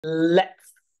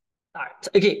Let's start.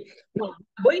 Okay, now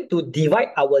I'm going to divide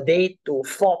our day to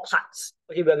 4 parts.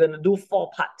 Okay, we're going to do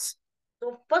 4 parts.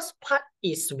 So first part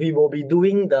is we will be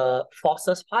doing the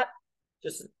forces part,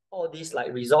 just all these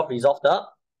like resolve the.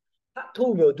 Part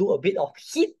two we'll do a bit of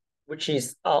heat, which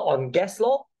is on gas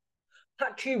law.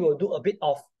 Part three we'll do a bit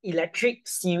of electric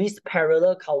series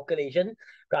parallel calculation.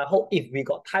 I hope if we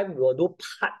got time, we will do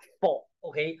part four,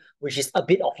 okay, which is a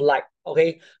bit of light,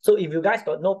 okay. So if you guys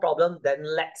got no problem, then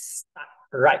let's start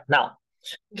right now.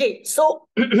 Okay, so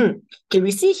okay,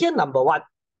 we see here number one.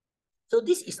 So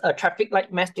this is a traffic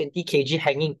light mass 20 kg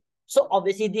hanging. So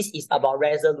obviously this is about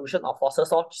resolution of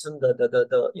forces off.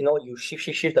 The you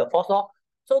shift the force off.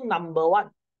 So number one,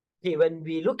 okay, when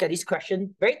we look at this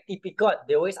question, very typical,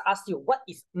 they always ask you what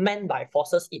is meant by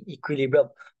forces in equilibrium.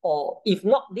 Or if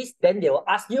not this, then they will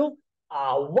ask you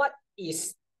what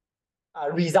is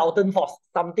resultant force,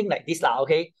 something like this lah,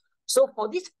 okay? So for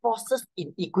these forces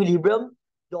in equilibrium,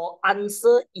 your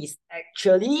answer is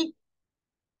actually,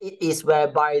 it is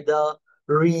whereby the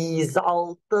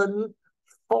resultant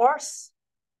force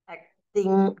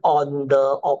acting on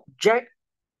the object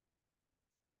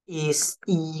is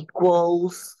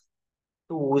equals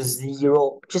to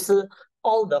 0. 就是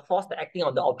all the force that acting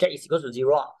on the object is equal to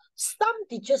 0. Some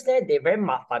teachers there, they very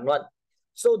麻烦 one.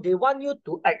 So they want you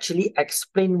to actually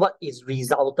explain what is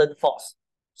resultant force.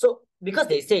 So because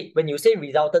they say, when you say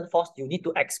resultant force, you need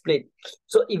to explain.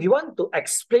 So if you want to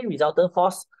explain resultant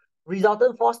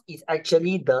force is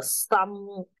actually the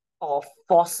sum of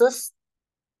forces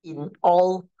in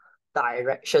all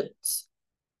directions.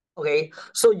 Okay,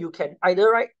 so you can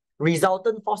either write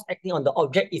resultant force acting on the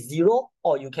object is 0,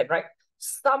 or you can write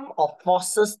sum of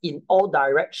forces in all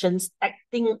directions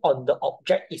acting on the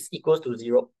object is equal to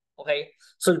 0. Okay,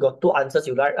 so you got two answers.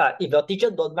 You write, if your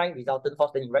teacher don't mind resultant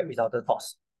force, then you write resultant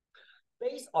force.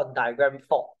 Based on diagram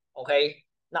 4, okay,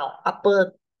 now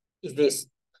upper is this.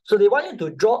 So they want you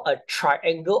to draw a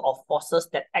triangle of forces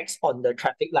that acts on the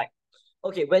traffic light.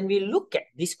 Okay, when we look at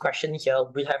this question here,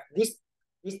 we have this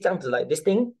sounds like this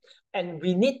thing, and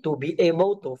we need to be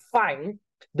able to find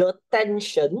the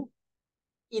tension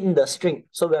in the string.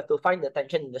 So we have to find the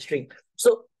tension in the string.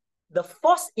 So the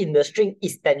force in the string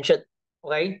is tension.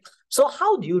 Okay, so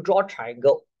how do you draw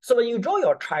triangle? So when you draw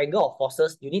your triangle of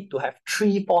forces, you need to have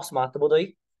 3 force multiple.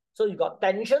 So you got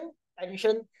tension,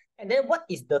 and then what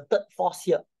is the third force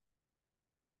here?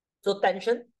 So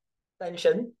tension.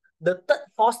 The third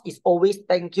force is always,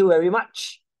 thank you very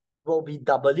much, will be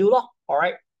W lor. All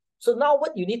right. So now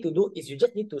what you need to do is you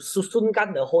just need to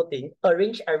susunkan the whole thing,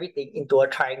 arrange everything into a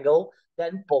triangle,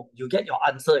 then boom, you get your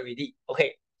answer already.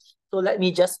 Okay. So let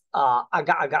me just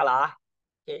agak-agak lah.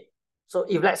 Okay. So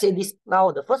if let's say this,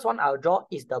 now the first one I'll draw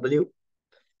is W.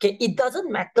 Okay, it doesn't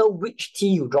matter which T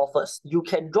you draw first. You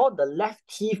can draw the left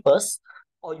T first,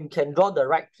 or you can draw the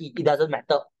right T. It doesn't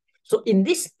matter. So in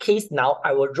this case now,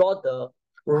 I will draw the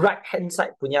right-hand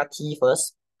side punya T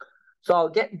first. So I'll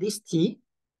get this T,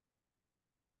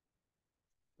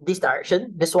 this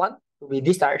direction, this one will be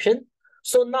this direction.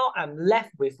 So now I'm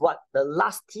left with what? The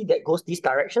last T that goes this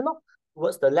direction,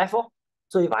 towards the left.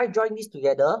 So if I join this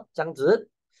together, 这样子,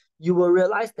 you will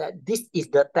realize that this is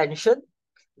the tension.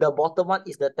 The bottom one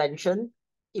is the tension.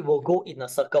 It will go in a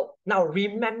circle. Now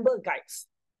remember, guys,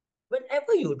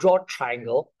 whenever you draw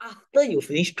triangle, after you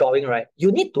finish drawing, right,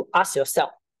 you need to ask yourself,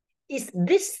 is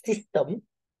this system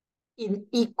in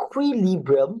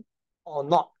equilibrium or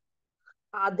not?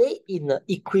 Are they in an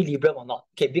equilibrium or not?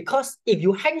 Okay, because if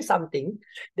you hang something,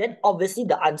 then obviously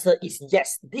the answer is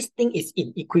yes, this thing is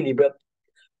in equilibrium.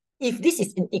 If this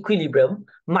is in equilibrium,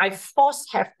 my force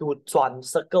have to 转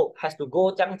circle, has to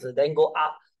go 这样子, then go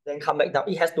up, then come back down.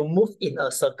 It has to move in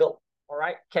a circle. All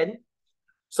right, Ken?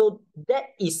 So that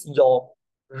is your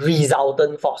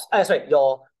resultant force. Sorry,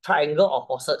 your triangle of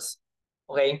forces.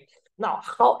 Okay. Now,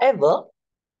 however,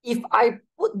 if I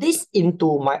put this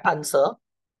into my answer,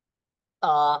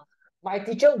 my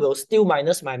teacher will still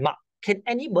minus my mark. Can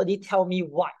anybody tell me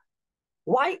why?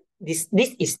 Why this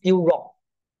is still wrong?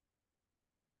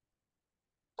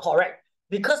 Correct.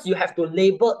 Because you have to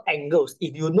label angles.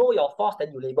 If you know your force,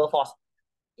 then you label force.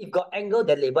 If got angle,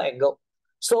 then label angle.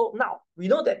 So now, we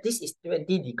know that this is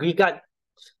 20 degree gun.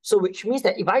 So which means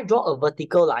that if I draw a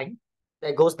vertical line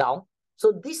that goes down,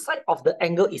 so this side of the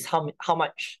angle is how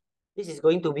much? This is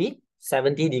going to be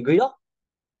 70 degree.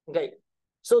 Okay.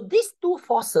 So these two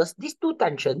forces, these two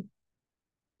tension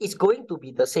is going to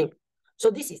be the same.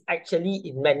 So this is actually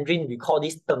in Mandarin, we call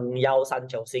this 等腰三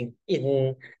角形.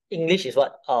 In English is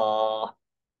what?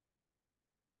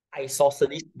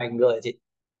 Isosceles triangle, is it?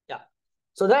 Yeah.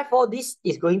 So therefore, this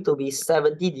is going to be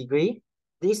 70 degree.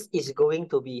 this is going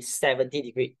to be 70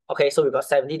 degree. Okay, so we got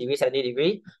 70 degree, 70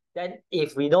 degree. Then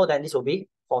if we know, then this will be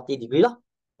 40 degree lah.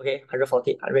 Okay,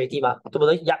 140, 180 嘛，对不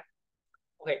对？ Yeah.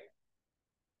 Okay.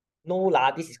 No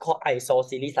lah, this is called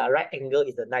isosceles lah. Right angle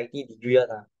is the 90 degree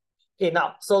lah. Okay,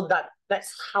 now, so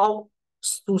that's how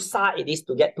susah it is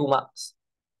to get 2 marks.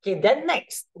 Okay, then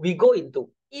next, we go into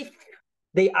if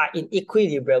they are in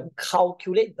equilibrium,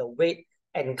 calculate the weight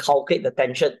and calculate the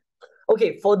tension.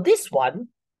 Okay, for this one,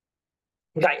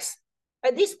 guys,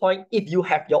 at this point, if you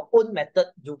have your own method,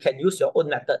 you can use your own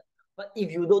method. But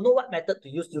if you don't know what method to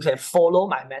use, you can follow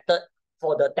my method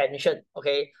for the tension,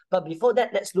 okay? But before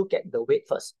that, let's look at the weight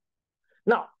first.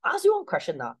 Now, ask you one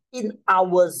question now. In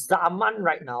our zaman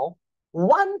right now,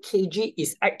 1 kg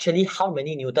is actually how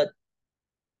many Newton?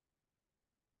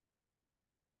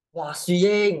 Wow, Xu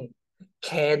Ying,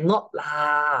 cannot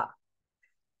lah.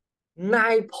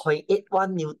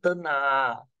 9.81 Newton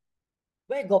ah.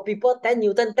 Where got people 10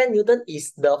 Newton? 10 Newton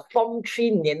is the Form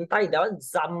 3 年代, that one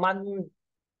zaman,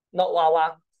 not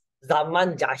wawa,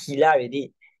 zaman jahila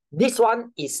already. This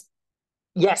one is,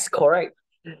 yes, correct.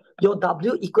 Your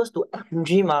W equals to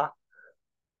mg ma.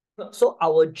 So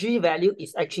our G value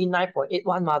is actually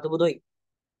 9.81 ma, 对不对?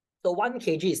 So 1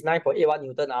 kg is 9.81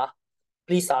 Newton ah.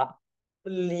 Please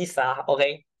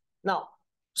okay. Now,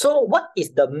 so what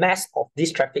is the mass of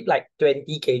this traffic light?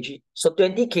 20 kg. So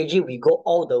 20 kg, we go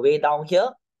all the way down here.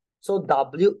 So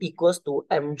W equals to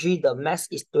mg, the mass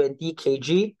is 20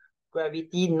 kg,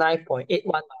 gravity 9.81,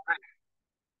 right?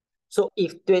 So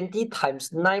if 20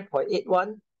 times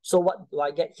 9.81, so what do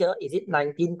I get here? Is it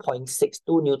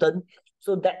 19.62 Newton?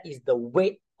 So that is the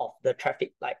weight of the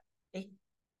traffic light.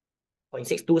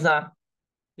 0.62,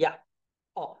 yeah.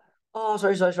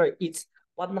 Sorry. It's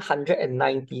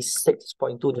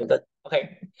 196.2 Newton.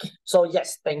 Okay. So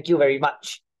yes, thank you very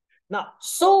much. Now,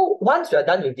 so once we are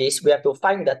done with this, we have to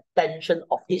find the tension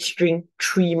of each string,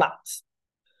 3 marks.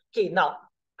 Okay, now,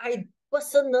 I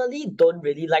personally don't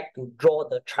really like to draw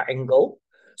the triangle.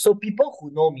 So people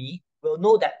who know me will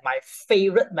know that my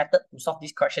favorite method to solve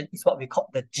this question is what we call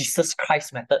the Jesus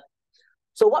Christ method.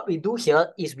 So what we do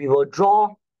here is we will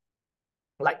draw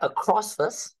like a cross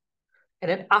first.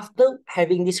 And then after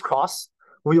having this cross,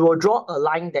 we will draw a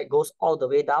line that goes all the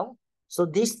way down. So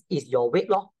this is your weight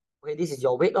law. Okay, this is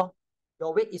your weight law.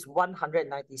 Your weight is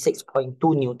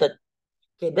 196.2 Newton.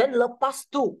 Okay, then lepas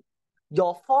tu,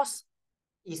 your force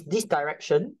is this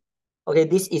direction. Okay,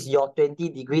 this is your 20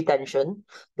 degree tension.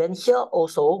 Then here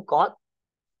also got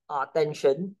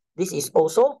tension. This is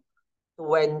also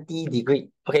 20 degree.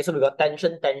 Okay, so we got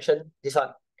tension, this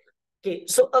one. Okay,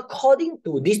 so according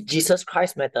to this Jesus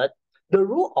Christ method, the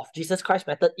rule of Jesus Christ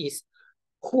method is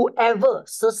whoever,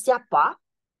 sesiapa,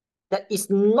 that is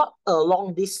not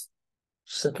along this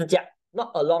十字架,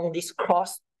 not along this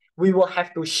cross, we will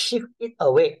have to shift it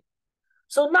away.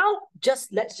 So now,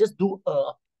 let's just do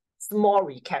a small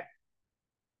recap.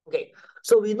 Okay,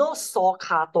 so we know saw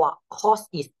ka tua, cos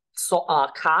is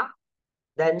ka,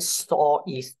 then saw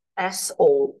is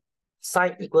SO,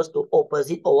 sine equals to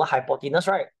opposite over hypotenuse,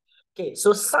 right? Okay,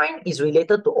 so sine is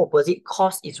related to opposite,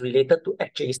 cos is related to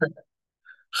adjacent.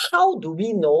 How do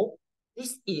we know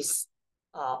this is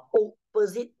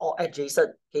opposite or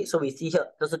adjacent? Okay, so we see here,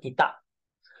 这是 theta.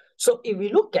 So if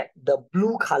we look at the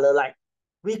blue color line,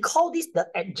 we call this the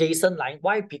adjacent line.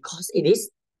 Why? Because it is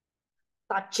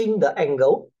touching the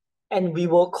angle. And we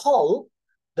will call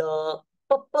the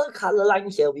purple color line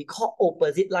here, we call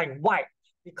opposite line. Why?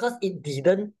 Because it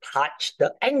didn't touch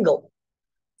the angle.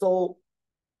 So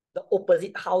the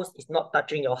opposite house is not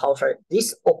touching your house, right?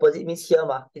 This opposite means here,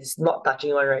 it's not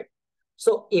touching one, right?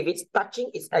 So if it's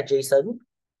touching, it's adjacent.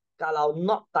 Kalau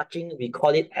not touching, we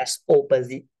call it as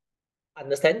opposite.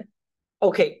 Understand?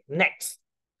 Okay, next.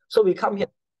 So we come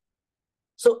here.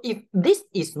 So if this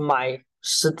is my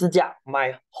十字架,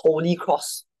 my holy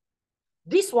cross,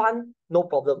 this one, no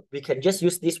problem. We can just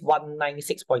use this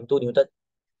 196.2 Newton.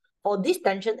 For this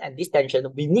tension and this tension,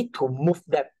 we need to move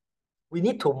them. We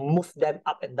need to move them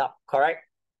up and down, correct?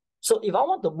 So if I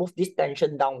want to move this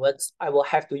tension downwards, I will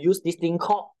have to use this thing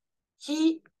called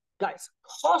guys,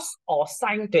 cos or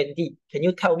sine 20. Can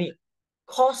you tell me?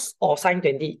 Cos or sine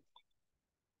 20?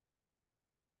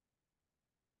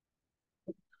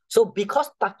 So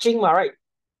because touching, right?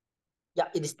 Yeah,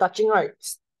 it is touching, right?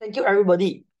 Thank you,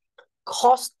 everybody.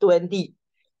 Cos 20.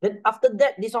 Then after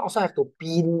that, this one also have to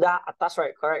pindah atas,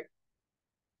 right? Correct.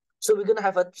 So we're going to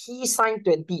have a T sine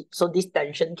 20. So this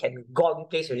tension can go in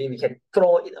place already. We can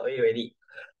throw it away already.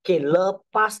 Okay,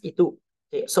 lepas itu.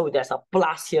 Okay, so there's a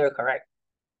plus here, correct?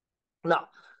 Now,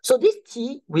 so this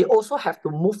T, we also have to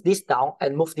move this down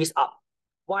and move this up.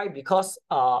 Why? Because,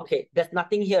 okay, there's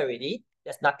nothing here already.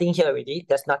 There's nothing here already.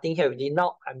 There's nothing here already.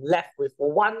 Now I'm left with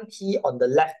 1t on the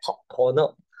left top corner.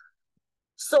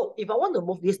 So if I want to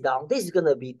move this down, this is going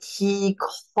to be t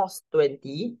cos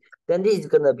 20. Then this is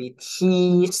going to be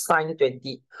t sine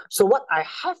 20. So what I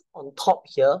have on top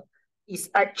here is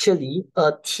actually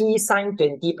a t sine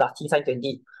 20 plus t sine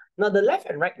 20. Now the left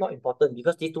and right not important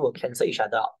because these two will cancel each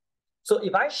other out. So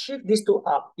if I shift these two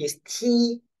up, is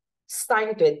t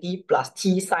sine 20 plus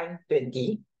t sine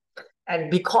 20.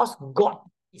 And because God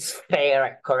is fair,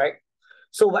 right? Correct?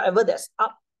 So whatever that's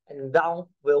up and down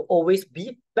will always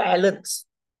be balanced.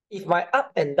 If my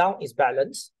up and down is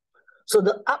balanced, so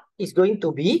the up is going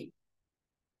to be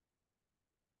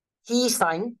t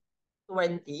sine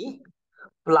 20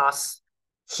 plus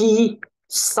t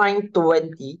sine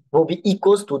 20 will be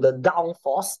equals to the down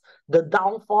force. The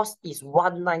down force is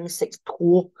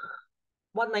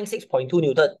 196.2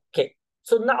 Newton. Okay,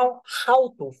 so now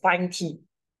how to find t?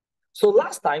 So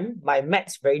last time, my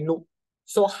maths very noob.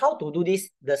 So how to do this?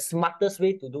 The smartest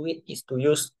way to do it is to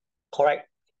use, correct,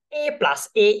 a plus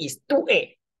a is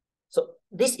 2a. So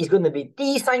this is going to be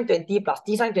t sine 20 plus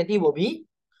t sine 20 will be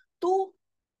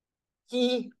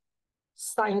 2t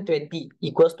sine 20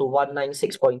 equals to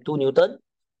 196.2 Newton.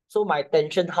 So my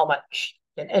tension, how much?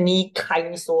 Can any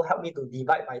kind so help me to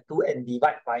divide by 2 and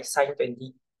divide by sine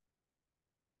 20?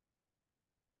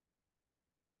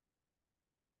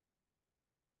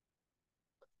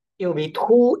 It will be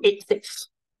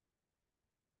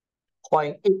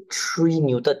 286.83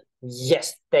 Newton.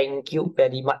 Yes, thank you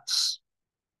very much.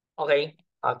 Okay,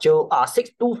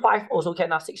 625 also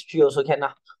can, 63 also can.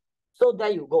 So there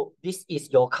you go. This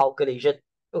is your calculation.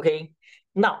 Okay,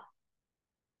 now,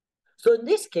 so in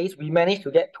this case, we managed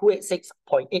to get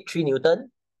 286.83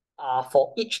 Newton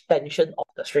for each tension of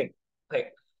the string.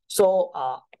 Okay, so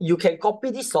you can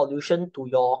copy this solution to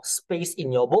your space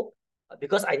in your book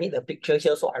because I need the picture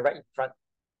here, so I write in front.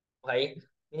 Okay,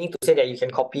 meaning to say that you can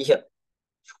copy here.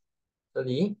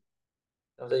 Really?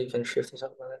 After you can shift this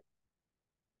up like that.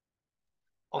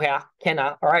 Okay, can.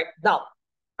 All right, now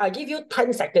I give you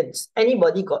 10 seconds.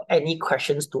 Anybody got any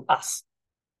questions to ask?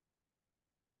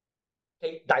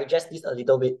 Okay, digest this a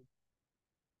little bit.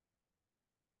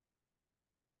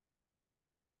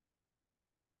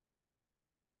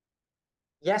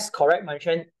 Yes, correct,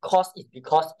 Manshan. Cos is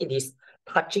because it is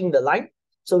touching the line.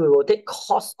 So we will take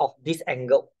cos of this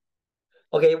angle.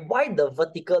 Okay, why the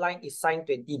vertical line is sine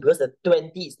 20? Because the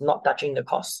 20 is not touching the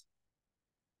cos.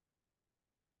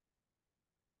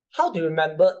 How do you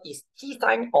remember is t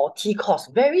sine or t cos?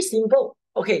 Very simple.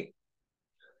 Okay.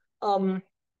 Yeah,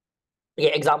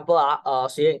 example,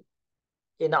 Xu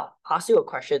okay, now ask you a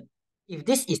question. If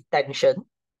this is tension,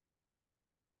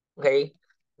 okay,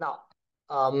 now,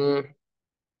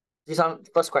 this one,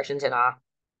 first question,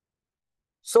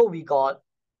 so we got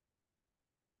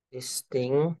this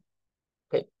thing.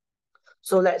 Okay,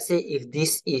 so let's say if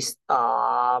this is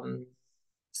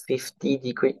 50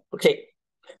 degree. Okay,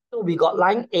 so we got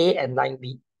line A and line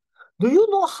B. Do you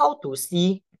know how to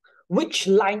see which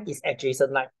line is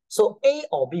adjacent line? So A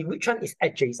or B, which one is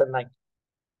adjacent line?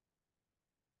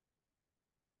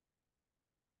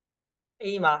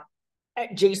 A ma,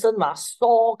 adjacent ma,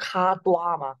 saw ka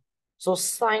dua ma. So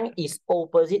sine is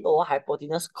opposite over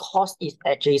hypotenuse, cos is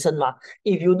adjacent ma.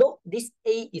 If you know this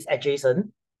A is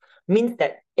adjacent, means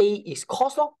that A is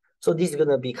cos lor. So this is going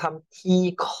to become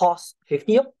T cos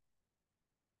 50 lor.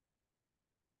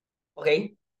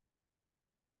 Okay.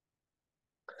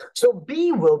 So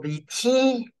B will be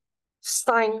T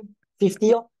sine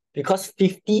 50 lor, because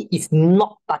 50 is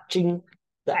not touching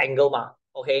the angle ma.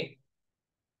 Okay.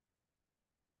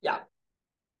 Yeah.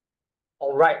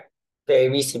 All right.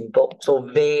 Very simple. So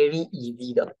very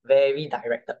easy, very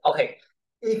directed. Okay.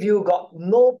 If you got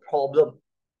no problem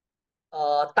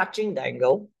touching the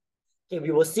angle, okay, we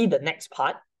will see the next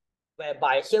part,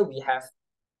 whereby here we have,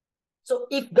 so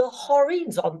if the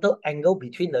horizontal angle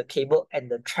between the cable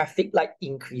and the traffic light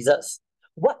increases,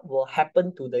 what will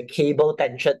happen to the cable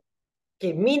tension?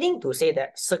 Okay, meaning to say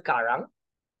that sekarang,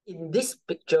 in this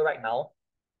picture right now,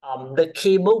 the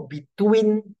cable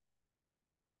between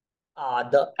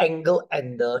the angle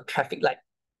and the traffic light.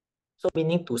 So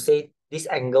meaning to say this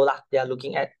angle lah, they are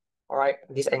looking at, all right,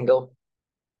 this angle.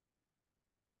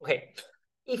 Okay,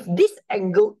 if this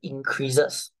angle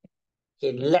increases,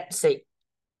 okay, let's say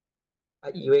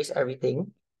I erase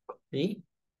everything. See?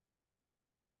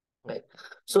 Okay,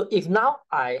 so if now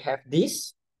I have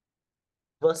this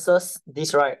versus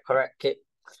this, right? Correct. Okay,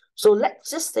 so let's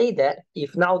just say that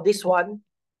if now this one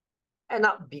end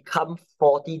up become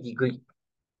 40 degree,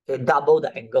 okay, double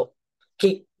the angle.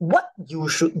 Okay, what you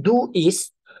should do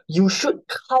is you should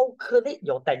calculate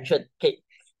your tension. Okay,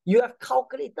 you have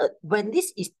calculated when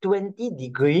this is 20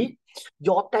 degree,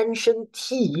 your tension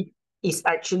T is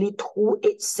actually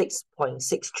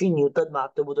 286.63 Newton 嘛，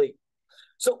对不对?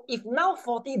 So if now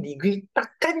 40 degree,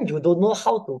 takkan you don't know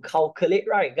how to calculate,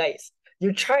 right, guys?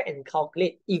 You try and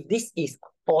calculate if this is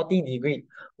 40 degree,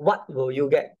 what will you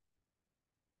get?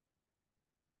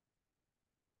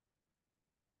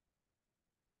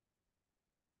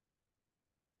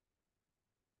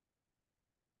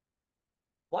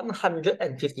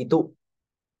 $152.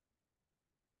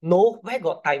 No, where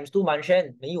got times 2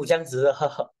 mention? 没有这样子的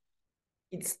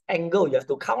It's angle, you have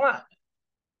to count lah.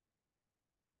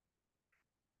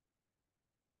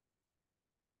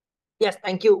 Yes,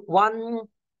 thank you.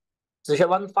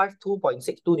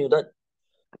 152.62 Newton.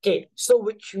 Okay, so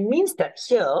which means that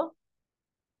here,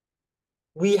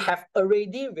 we have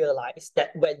already realized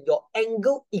that when your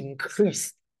angle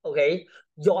increase, okay,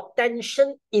 your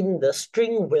tension in the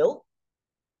string will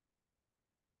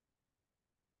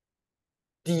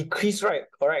decrease, right?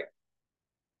 Correct.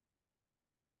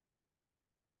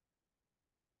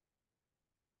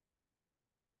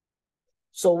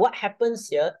 So what happens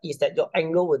here is that your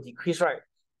angle will decrease, right?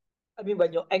 I mean,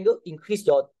 when your angle increase,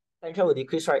 your tension will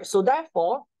decrease, right? So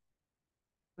therefore,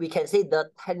 we can say the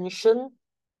tension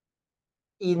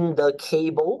in the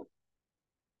cable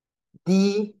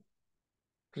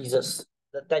decreases.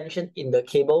 The tension in the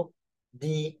cable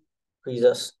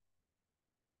decreases.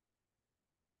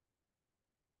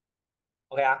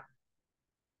 Okay.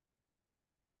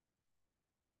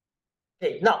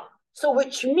 Okay, now, so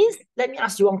which means, let me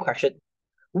ask you one question.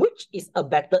 Which is a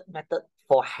better method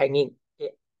for hanging?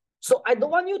 Okay. So I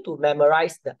don't want you to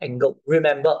memorize the angle.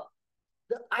 Remember,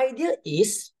 the idea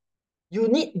is you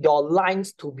need your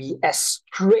lines to be as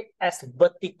straight, as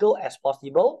vertical as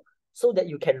possible so that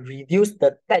you can reduce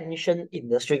the tension in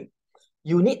the string.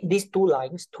 You need these two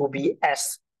lines to be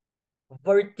as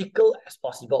vertical as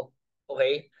possible.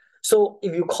 Okay. So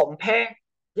if you compare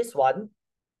this one,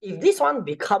 if this one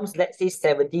becomes, let's say,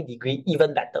 70 degree,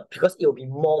 even better because it will be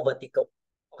more vertical.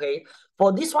 Okay.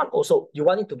 For this one also, you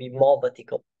want it to be more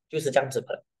vertical. 就是这样子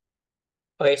的.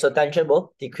 Okay, so tension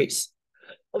will decrease.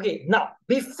 Okay, now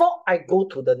before I go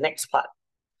to the next part,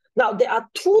 now there are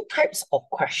two types of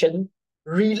question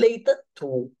related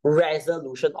to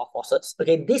resolution of forces.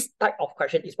 Okay, this type of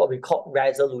question is what we call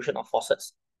resolution of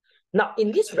forces. Now,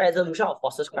 in this resolution of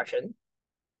forces question,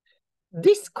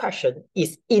 this question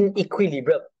is in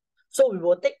equilibrium. So we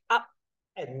will take up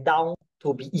and down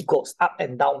to be equals, up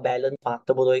and down balance,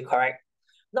 correct?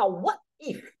 Now, what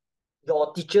if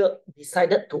your teacher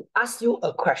decided to ask you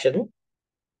a question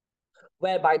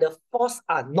whereby the force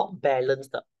are not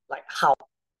balanced? Like how?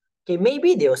 Okay,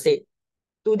 maybe they'll say,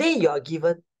 today you are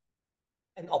given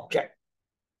an object.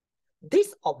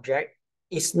 This object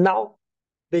is now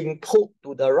being pulled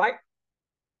to the right.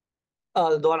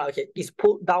 Okay, it's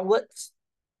pulled downwards,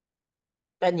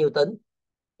 10 Newton.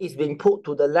 Is being pulled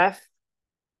to the left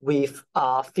with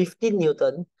 15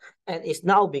 Newton, and is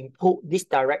now being pulled this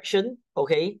direction,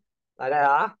 okay, like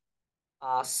that,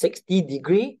 60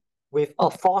 degree with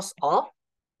a force of,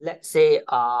 let's say,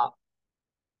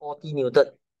 40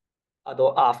 Newton,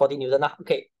 40 Newton,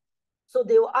 okay. So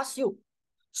they will ask you,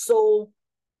 so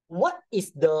what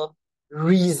is the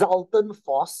resultant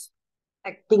force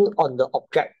acting on the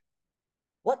object?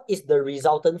 What is the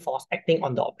resultant force acting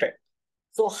on the object?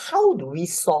 So how do we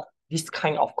solve this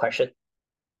kind of question?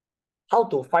 How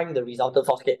to find the resultant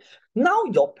force? Okay, now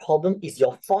your problem is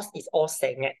your force is all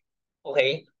secant.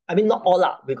 Okay, I mean not all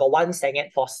lah. We got one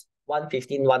secant force,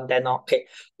 115, 110. Okay,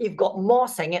 if got more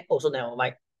secant, also never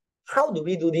mind. How do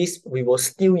we do this? We will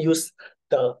still use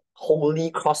the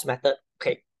Holy Cross method.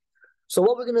 Okay, so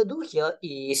what we're gonna do here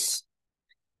is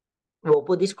we'll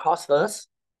put this cross first.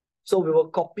 So we will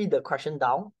copy the question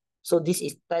down. So this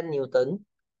is 10 Newton.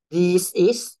 This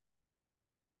is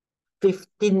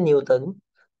 15 Newton.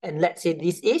 And let's say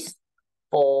this is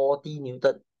 40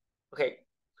 Newton. Okay.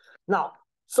 Now,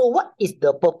 so what is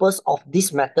the purpose of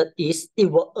this method is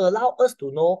it will allow us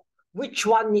to know which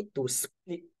one need to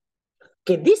split.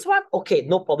 Okay, this one, okay,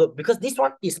 no problem, because this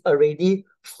one is already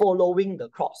following the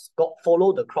cross. Got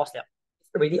follow the cross now. It's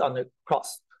already on the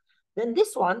cross. Then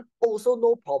this one also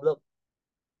no problem.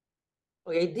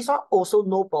 Okay, this one also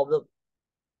no problem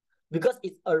because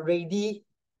it's already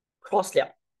crossed now.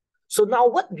 So now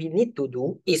what we need to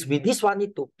do is with this one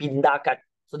need to pindahkan.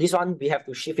 So this one we have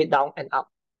to shift it down and up.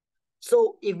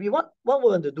 So if we want, what we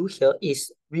want to do here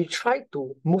is we try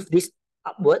to move this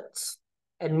upwards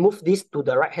and move this to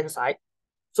the right hand side.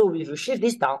 So if you shift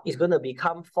this down, it's going to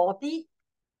become 40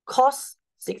 cos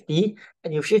 60,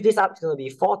 and you shift this up, it's going to be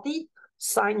 40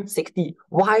 sine 60.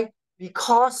 Why?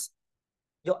 Because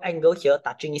your angle here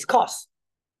touching is cos.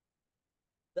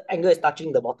 The angle is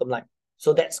touching the bottom line.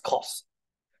 So that's cos.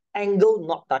 Angle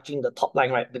not touching the top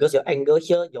line, right? Because your angle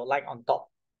here, your line on top.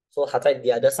 So it's on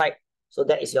the other side. So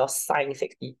that is your sine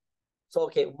 60. So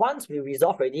okay, once we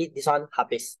resolve already, this one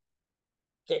habis.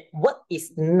 Okay, what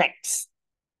is next?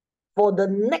 For the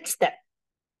next step,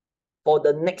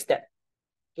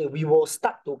 okay, we will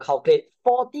start to calculate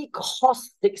 40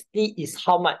 cos 60 is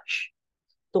how much?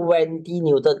 20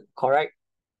 Newton, correct?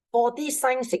 40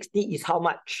 sine 60 is how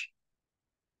much?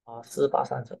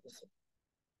 4830.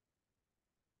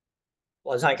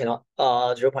 Well, this one I cannot.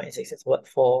 0.86 what?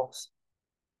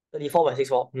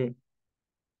 34.64.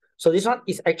 So this one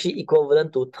is actually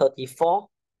equivalent to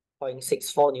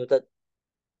 34.64 Newton.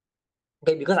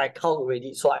 Okay, because I count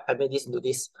already, so I made this into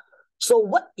this. So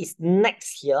what is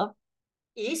next here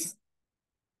is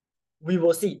we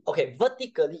will see, okay,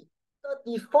 vertically,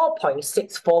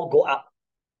 34.64 go up,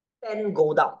 10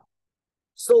 go down.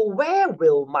 So where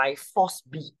will my force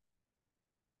be?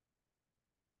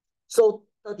 So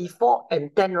 34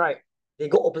 and 10, right? They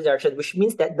go opposite direction, which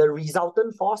means that the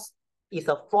resultant force is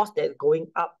a force that's going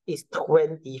up is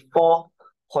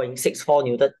 24.64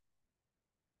 Newton.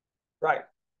 Right.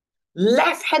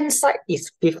 Left hand side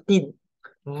is 15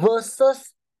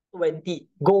 versus 20.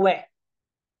 Go where?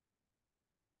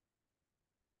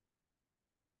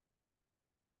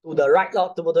 To the right,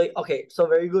 lor. Okay, so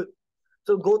very good.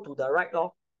 So go to the right,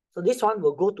 lor. So this one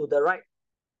will go to the right.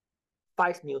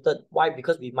 5 Newton. Why?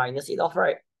 Because we minus it off,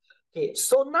 right? Okay,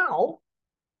 so now,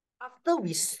 after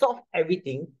we solve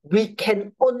everything, we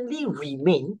can only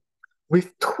remain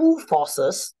with two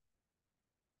forces,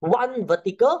 one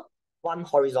vertical, one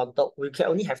horizontal. We can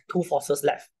only have two forces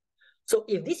left. So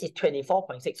if this is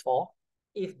 24.64,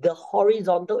 if the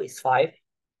horizontal is 5,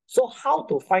 so how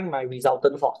to find my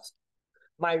resultant force?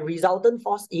 My resultant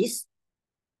force is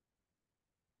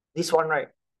this one, right?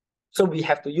 So we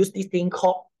have to use this thing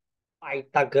called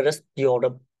Pythagoras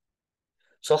theorem.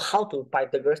 So how to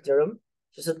Pythagoras theorem?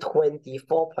 就是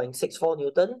 24.64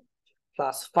 Newton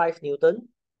plus 5 Newton.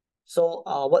 So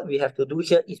what we have to do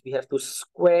here is we have to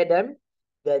square them.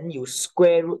 Then you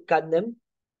square root them.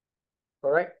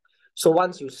 Correct? So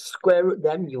once you square root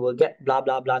them, you will get blah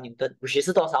blah blah Newton, which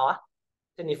is 多少啊?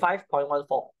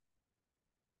 25.14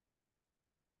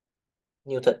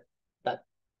 Newton. Done.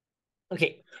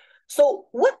 Okay. So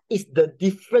what is the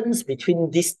difference between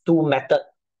these two methods?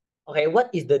 Okay, what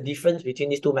is the difference between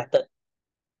these two methods?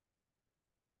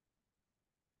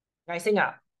 耐性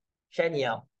啊 share 你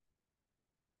啊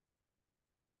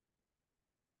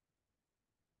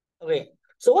Okay,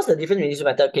 so what's the difference between these two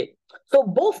methods? Okay, so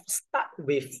both start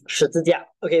with 十字架.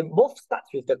 Okay, both start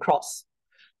with the cross.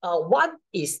 One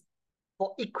is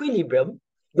for equilibrium,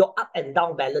 your up and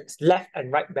down balance, left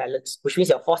and right balance, which means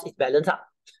your force is balanced.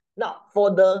 Now,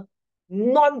 for the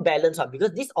non-balanced one,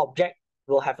 because this object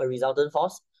will have a resultant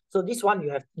force, so this one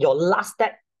you have your last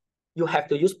step, you have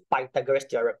to use Pythagoras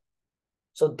theorem.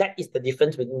 So that is the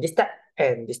difference between this step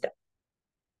and this step.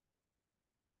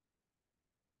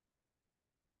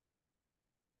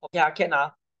 Okay, I can.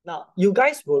 Now, you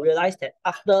guys will realize that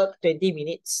after 20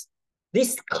 minutes,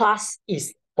 this class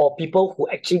is for people who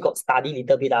actually got study a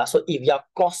little bit. So if you're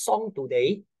kosong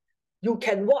today, you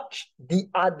can watch the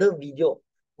other video,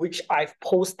 which I've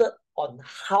posted on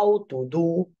how to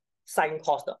do sine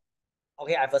cos.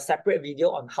 Okay, I have a separate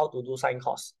video on how to do sine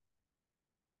cos.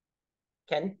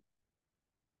 Can?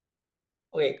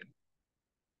 Okay.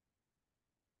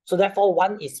 So therefore,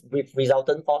 one is with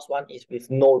resultant force, one is with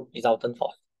no resultant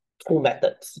force. Two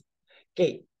methods.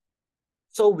 Okay.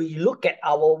 So we look at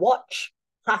our watch,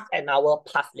 half an hour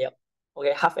past liao.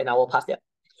 Okay, half an hour past liao.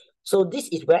 So this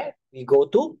is where we go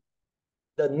to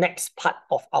the next part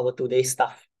of our today's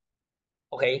stuff.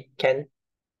 Okay, can?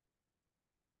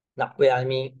 Now, wait, let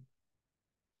me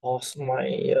pause my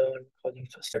recording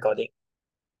first. Recording.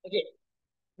 Okay.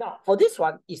 Now, for this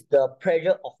one is the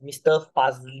pressure of Mr.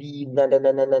 Fazli.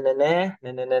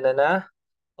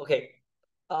 Okay.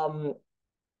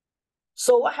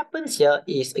 So what happens here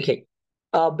is, okay,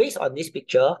 based on this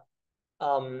picture,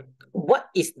 what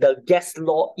is the gas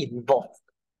law involved?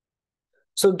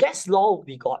 So gas law,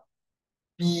 we got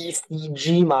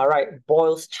BCG, right?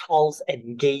 Boyles, Charles,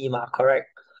 and Gay, correct?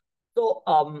 So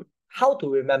how to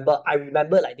remember? I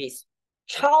remember like this.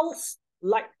 Charles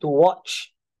liked to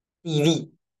watch TV.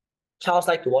 Charles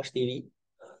liked to watch TV.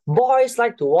 Boys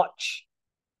like to watch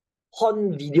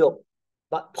porn video.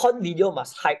 But porn video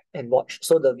must hide and watch.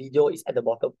 So the video is at the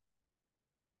bottom.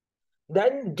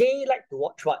 Then gay like to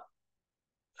watch what?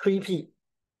 3P.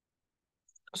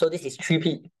 So this is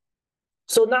 3P.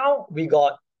 So now we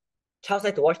got Child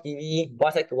like to watch TV,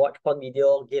 boys like to watch porn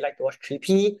video, gay like to watch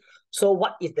 3P. So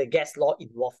what is the gas law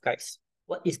involved, guys?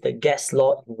 What is the gas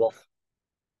law involved?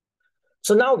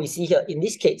 So now we see here, in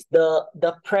this case, the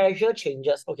pressure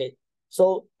changes. Okay,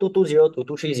 so 220 to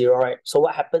 230, right? So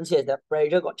what happens here is that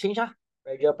pressure got changed,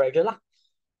 pressure lah.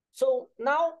 So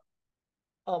now,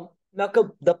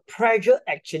 Malcolm, the pressure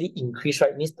actually increased,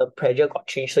 right? Means the pressure got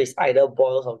changed. So it's either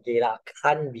boils or gay lah.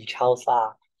 Can't be Charles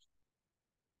lah.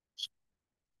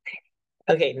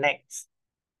 Okay, next.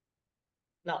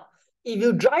 Now, if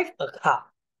you drive a car,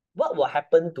 what will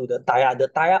happen to the tire? The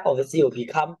tire obviously will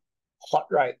become hot,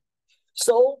 right?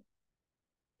 So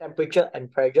temperature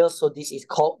and pressure. So this is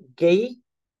called Gay-Lussac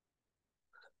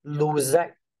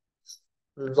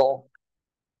law.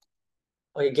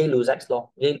 Okay, Gay-Lussac's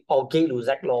law.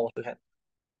 Gay-Lussac law to have.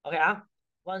 Okay,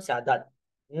 once you are done.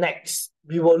 Next,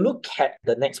 we will look at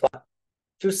the next one.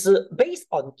 就是 based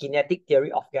on kinetic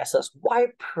theory of gases, why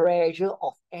pressure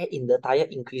of air in the tire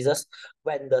increases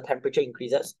when the temperature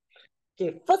increases?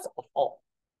 Okay, first of all,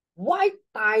 why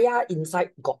tire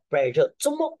inside got pressure?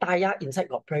 怎么 tire inside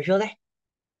got pressure leh?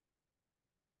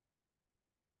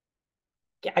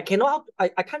 Okay, I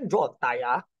can't draw a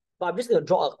tire, but I'm just gonna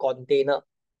draw a container.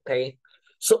 Okay.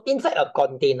 So inside a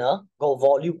container got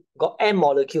volume, got air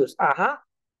molecules.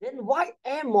 Then why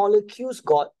air molecules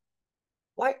got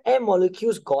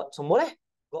什么 leh?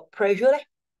 Got pressure leh?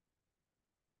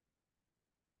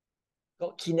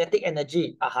 Got kinetic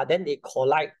energy. Then they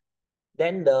collide.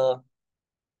 Then the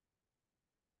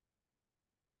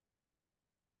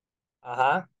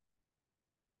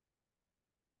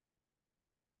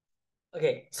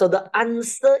okay, so the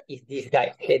answer is this,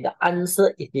 guys. Okay, the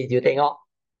answer is this. You tengok.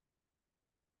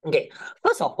 Okay,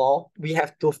 first of all, we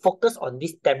have to focus on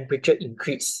this temperature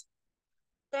increase.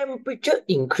 Temperature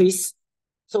increase.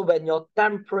 So when your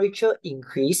temperature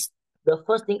increase, the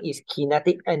first thing is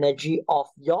kinetic energy of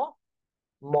your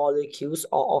molecules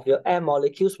or of your air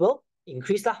molecules will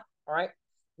increase lah. All right.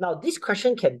 Now this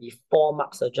question can be 4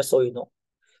 marks, just so you know.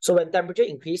 So when temperature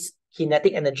increase,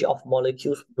 kinetic energy of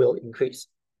molecules will increase.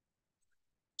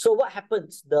 So what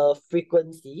happens? The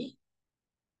frequency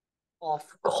of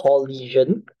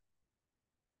collision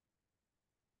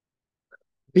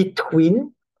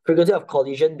between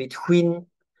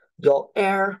your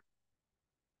air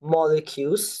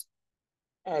molecules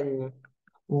and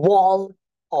wall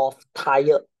of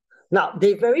tire. Now,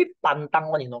 they very pantang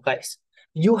one, guys.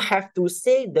 You have to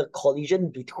say the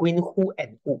collision between who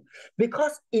and who.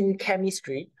 Because in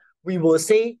chemistry, we will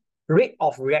say rate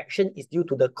of reaction is due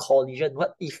to the collision,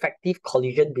 what effective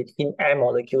collision between air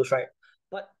molecules, right?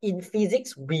 But in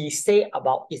physics, we say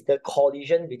about is the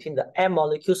collision between the air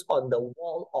molecules on the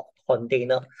wall of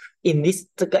container. In this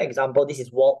example, this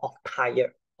is wall of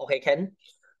tire. Okay, Ken?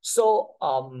 So,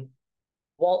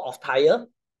 wall of tire,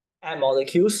 air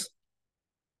molecules,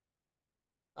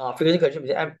 frequency correction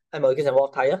between air molecules and wall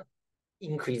of tire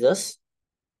increases.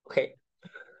 Okay.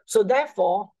 So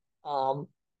therefore,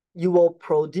 you will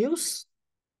produce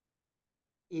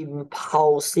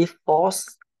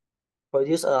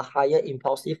produce a higher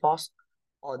impulsive force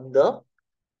on the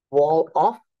wall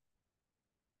of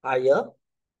tire.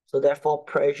 So therefore,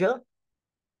 pressure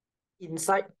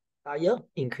inside tire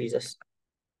increases.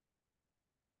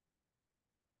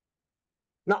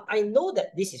 Now, I know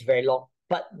that this is very long,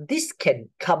 but this can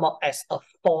come up as a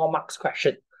 4 marks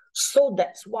question. So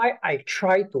that's why I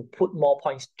try to put more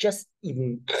points just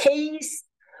in case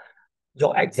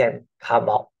your exam come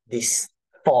out this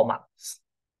 4 marks.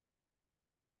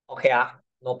 Okay,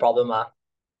 no problem.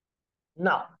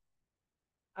 Now,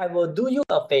 I will do you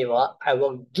a favor. I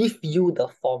will give you the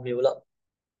formula.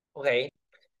 Okay.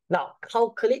 Now,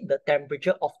 calculate the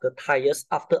temperature of the tires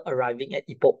after arriving at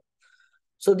Ipoh.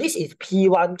 So this is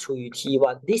P1 to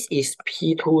T1. This is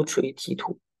P2 to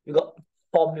T2. You got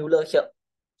formula here.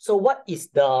 So what is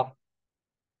the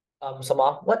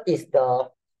what is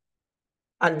the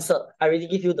answer? I already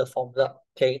give you the formula.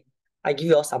 Okay. I give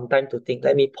you all some time to think.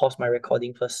 Let me pause my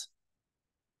recording first.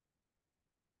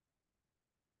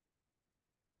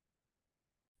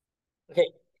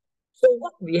 Okay. So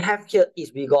what we have here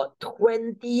is we got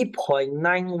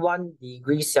 20.91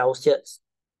 degrees Celsius.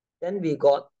 Then we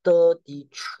got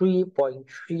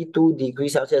 33.32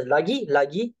 degrees Celsius.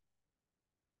 Lagi.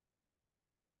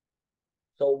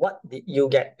 So what did you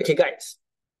get? Okay, guys.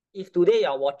 If today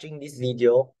you're watching this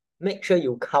video, make sure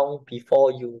you count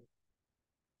before you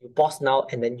pause now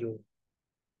and then you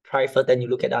try first, then you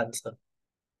look at the answer.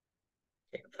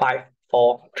 Okay, 5,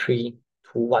 4, 3,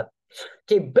 2, 1.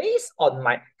 Okay, based on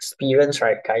my experience,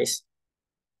 right, guys,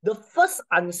 the first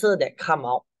answer that come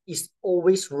out is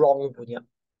always wrong punya.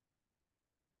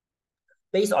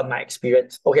 based on my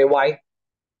experience. Okay, why?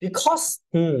 Because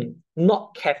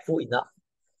not careful enough.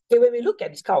 Okay, when we look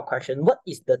at this kind of question, what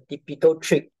is the typical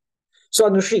trick? So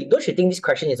Anushri, don't you think this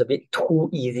question is a bit too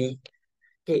easy?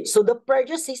 Okay, so the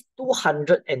pressure says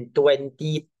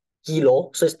 220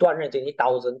 kilo, so it's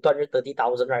 220,000,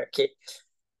 230,000, right? Okay.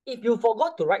 If you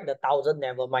forgot to write the thousand,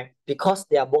 never mind, because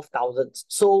they are both thousands.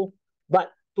 So,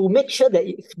 but to make sure that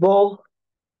it's more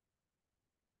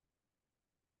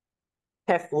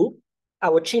careful, I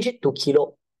will change it to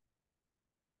kilo.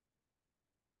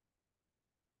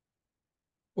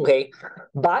 Okay,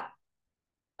 but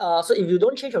so if you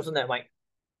don't change, also never mind.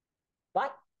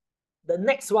 But the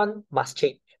next one must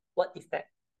change. What is that?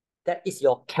 That is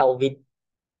your Kelvin.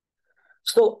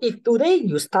 So if today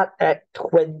you start at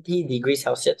 20 degrees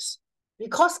Celsius,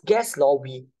 because gas law,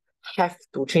 we have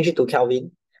to change it to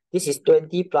Kelvin. This is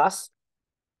 20 plus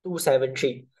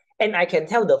 273. And I can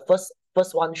tell the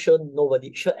first one, sure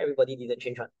everybody didn't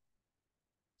change one.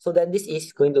 So then this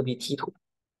is going to be T2.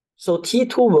 So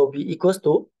T2 will be equals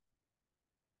to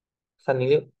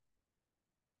 306.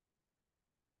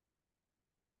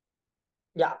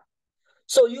 Yeah.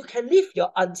 So you can leave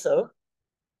your answer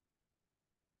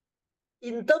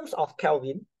in terms of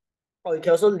Kelvin, or you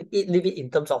can also leave it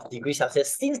in terms of degrees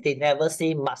Celsius. Since they never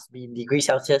say must be in degrees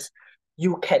Celsius,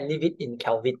 you can leave it in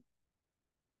Kelvin.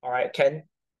 All right, Ken?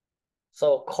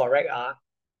 So correct,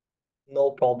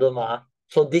 no problem.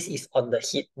 So this is on the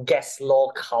heat gas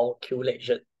law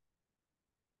calculation.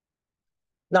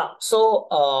 Now,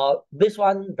 so this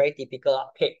one very typical.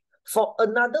 Okay, for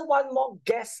another one more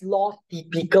gas law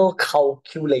typical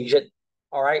calculation,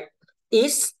 all right,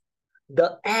 is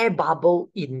the air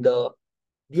bubble in the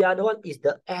other one is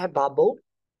the air bubble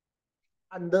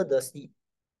under the sea.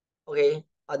 Okay,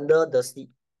 under the sea.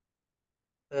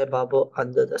 Air bubble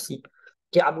under the sea.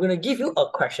 Okay, I'm gonna give you a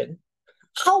question.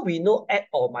 How we know add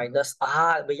or minus?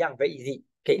 Very young, very easy.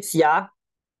 Okay, see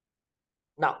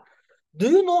now, do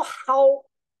you know how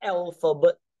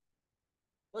alphabet?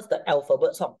 What's the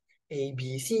alphabet song? A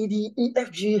B C D E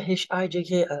F G H I J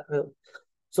K L M.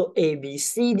 So A B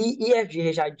C D E F G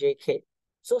H I J K.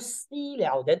 So C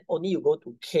liao, then only you go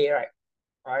to K, right?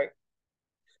 Right.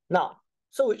 Now,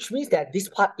 so which means that this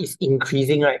part is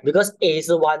increasing, right? Because A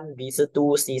is 1, B is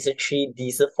 2, C is 3, D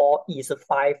is 4, E is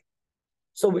 5.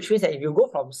 So which means that if you go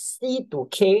from C to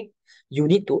K, you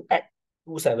need to add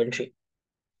 273.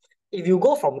 If you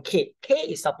go from K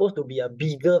is supposed to be a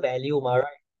bigger value, right?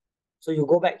 So you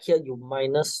go back here, you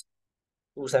minus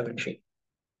 273.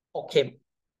 Okay.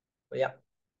 Yeah.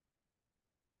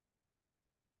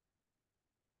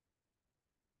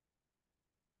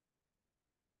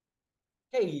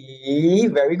 Hey,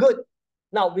 very good.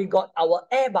 Now we got our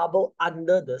air bubble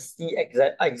under the sea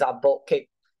example. Okay.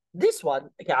 This one,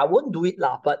 okay, I won't do it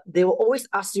lah, but they will always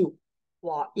ask you,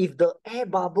 wow, if the air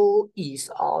bubble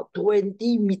is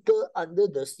 20 meter under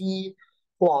the sea,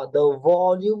 wow, the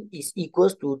volume is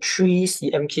equals to 3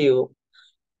 cm3.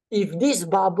 If this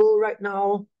bubble right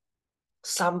now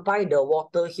sampai the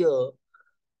water here,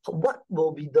 what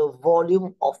will be the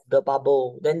volume of the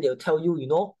bubble? Then they'll tell you,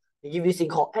 they give you this thing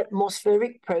called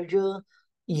atmospheric pressure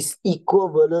is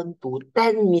equivalent to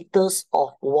 10 meters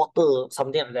of water,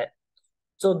 something like that.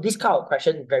 So this kind of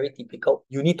question is very typical.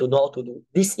 You need to know how to do.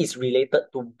 This is related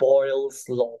to Boyle's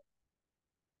law.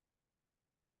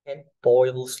 And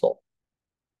Boyle's law.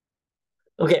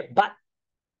 Okay, but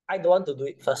I don't want to do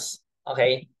it first.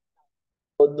 Okay.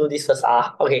 Don't do this first.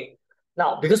 Okay.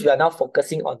 Now, because we are now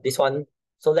focusing on this one,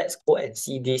 so let's go and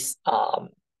see this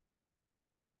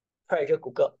pressure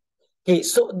cooker. Okay,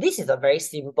 so this is a very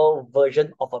simple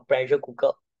version of a pressure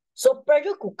cooker. So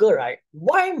pressure cooker, right?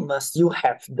 Why must you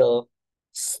have the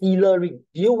sealer ring?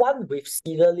 Do you want with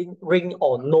sealer ring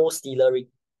or no sealer ring?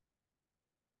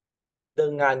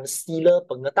 Dengan sealer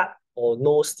pengetat or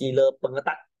no sealer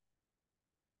pengetat?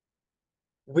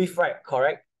 With, right?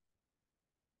 Correct?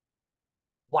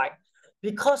 Why?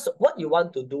 Because what you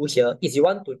want to do here is you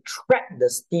want to trap the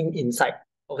steam inside.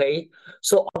 Okay,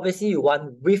 so obviously you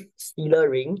want with sealer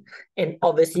ring, and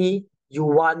obviously you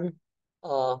want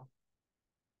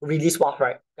release valve,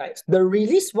 right? Guys, the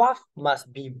release valve must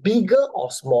be bigger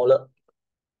or smaller.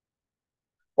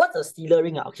 What's a sealer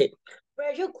ring? Okay,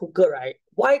 pressure cooker, right?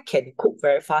 Why can cook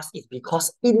very fast is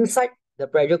because inside the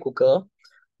pressure cooker,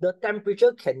 the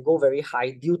temperature can go very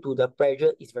high due to the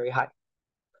pressure is very high.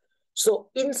 So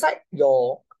inside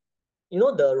your,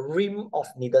 the rim of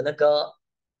你的那个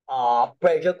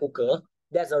pressure cooker,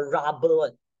 there's a rubber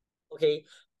one. Okay,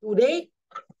 today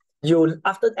you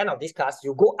after the end of this class,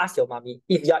 you go ask your mommy.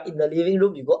 If you're in the living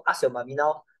room, you go ask your mommy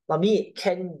now, mommy,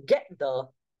 can get the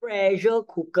pressure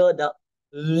cooker, the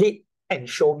lid, and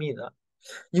show me.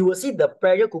 You will see the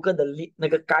pressure cooker, the lid 那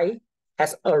个盖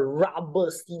has a rubber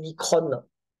silicone.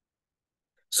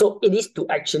 So it is to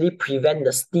actually prevent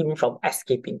the steam from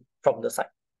escaping from the side.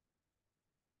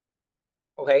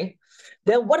 Okay.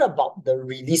 Then what about the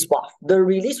release valve? The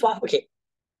release valve, okay.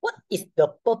 What is the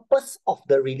purpose of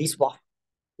the release valve?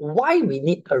 Why we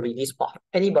need a release valve?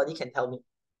 Anybody can tell me?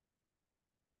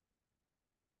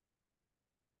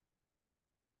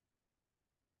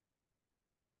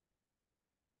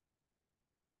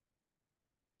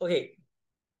 Okay.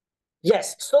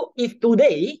 Yes. So if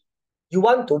today you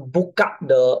want to book up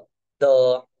the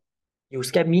you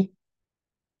scam me?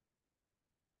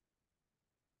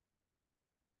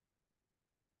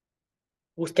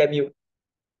 Who scam you?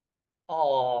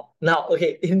 Oh, now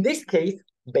okay. In this case,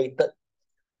 baited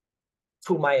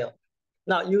to mile.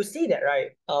 Now you see that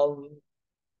right?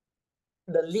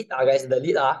 The lid guys, the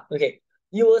lid okay.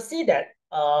 You will see that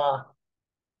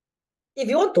if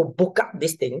you want to book up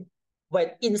this thing,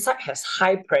 when inside has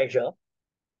high pressure,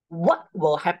 what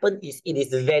will happen is it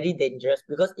is very dangerous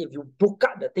because if you book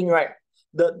up the thing, right,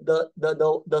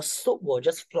 the soup will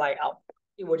just fly out.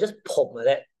 It will just pop like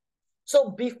that.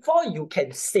 So before you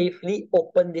can safely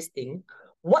open this thing,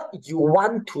 what you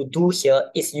want to do here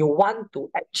is you want to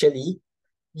actually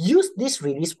use this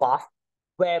release valve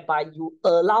whereby you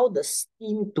allow the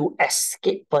steam to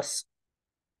escape first.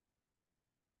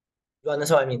 You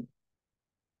understand what I mean?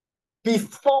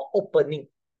 Before opening.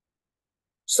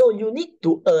 So you need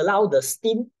to allow the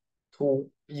steam to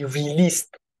be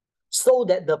released so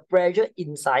that the pressure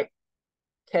inside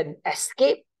can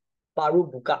escape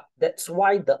baru buka. That's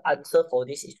why the answer for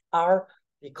this is R,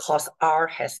 because R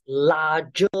has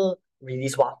larger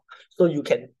release valve. So you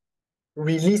can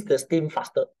release the steam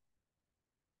faster.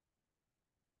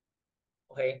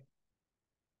 Okay.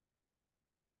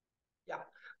 Yeah.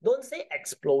 Don't say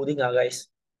exploding, guys.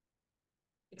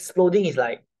 Exploding is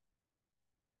like,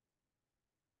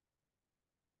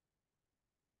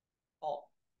 oh,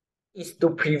 is to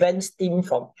prevent steam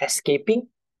from escaping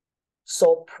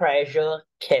so pressure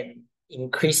can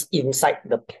increase inside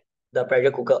the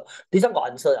pressure cooker. This one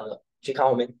got answer 了的，去看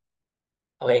后面。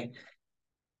Okay.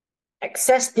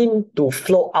 Excess steam to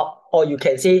flow out, or you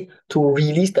can say to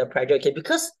release the pressure. Okay,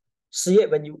 because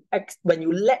when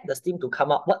you let the steam to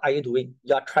come out, what are you doing?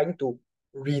 You are trying to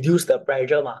reduce the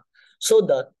pressure, ma. So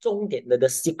the 重点, the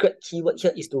secret keyword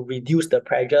here is to reduce the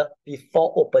pressure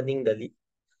before opening the lid.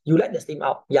 You let the steam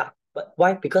out, yeah. But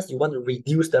why? Because you want to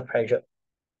reduce the pressure.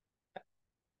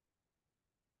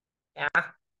 Yeah.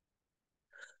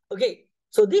 Okay,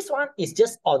 so this one is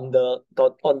just on the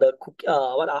cook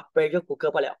pressure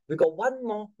cooker. We got one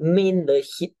more main the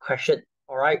heat question.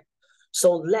 All right.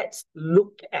 So let's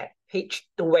look at page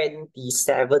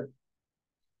 27.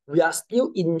 We are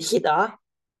still in heat.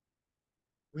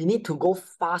 We need to go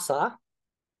fast.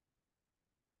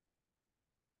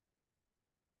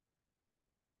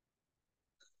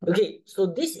 Okay, so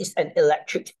this is an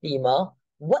electric steamer.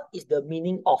 What is the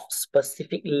meaning of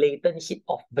specific latent heat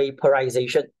of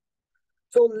vaporization?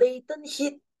 So latent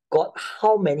heat got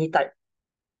how many types?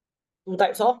 Two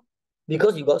types of,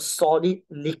 because you got solid,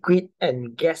 liquid,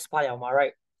 and gas pile, am I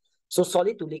right? So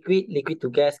solid to liquid, liquid to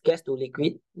gas, gas to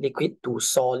liquid, liquid to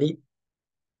solid.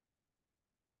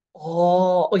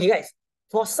 Oh, okay, guys.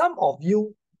 For some of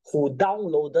you who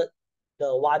downloaded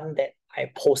the one that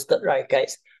I posted, right,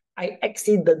 guys, I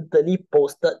accidentally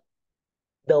posted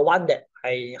the one that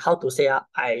how to say,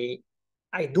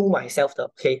 I do myself,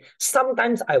 okay?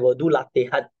 Sometimes I will do latte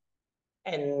hunt,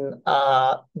 and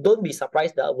don't be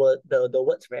surprised the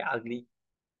words very ugly.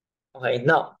 Okay,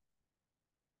 now,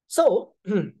 so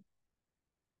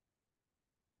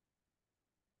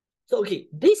so okay,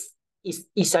 this is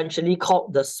essentially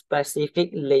called the specific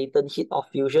latent heat of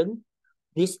fusion.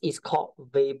 This is called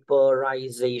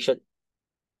vaporization.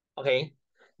 Okay,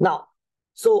 now,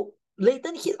 so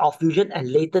latent heat of fusion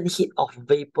and latent heat of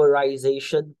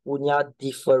vaporization punya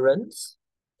difference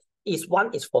is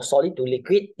one is for solid to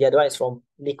liquid, the other one is from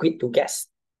liquid to gas.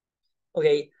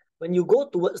 Okay, when you go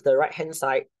towards the right hand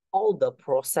side, all the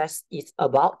process is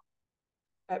about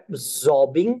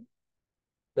absorbing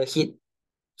the heat.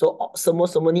 So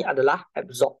semua ni adalah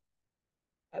absorb.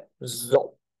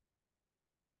 Absorb.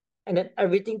 And then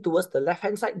everything towards the left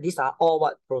hand side, these are all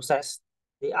what process?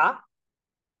 They are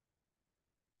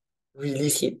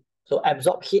release heat. So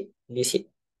absorb heat, release heat.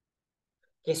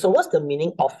 Okay, so what's the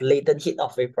meaning of latent heat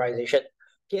of vaporization?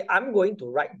 Okay, I'm going to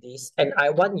write this and I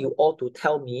want you all to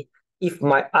tell me if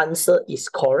my answer is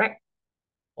correct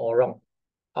or wrong.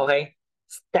 Okay,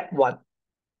 step one.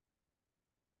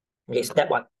 Okay,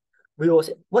 step one. We will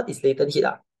say, what is latent heat?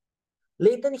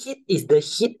 Latent heat is the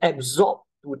heat absorbed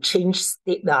to change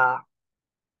state.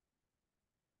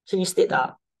 change state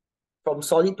from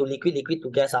solid to liquid, liquid to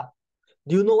gas.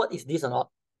 Do you know what is this or not?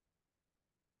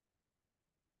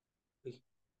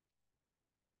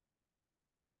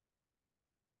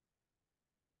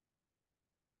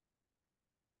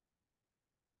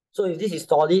 So if this is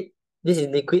solid, this is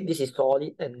liquid, this is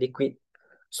solid and liquid.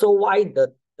 So why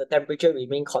the temperature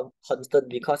remain constant?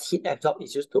 Because heat absorbed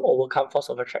is used to overcome force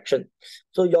of attraction.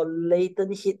 So your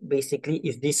latent heat basically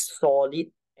is this solid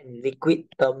and liquid,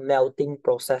 the melting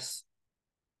process.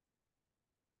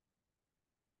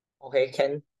 Okay,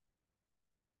 can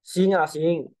seeing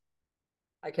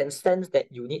I can sense that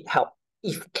you need help.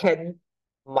 If can,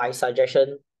 my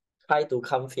suggestion, try to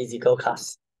come physical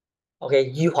class. Okay,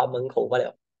 裕华门口罢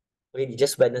了。Okay, 你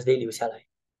just Wednesday 留下来。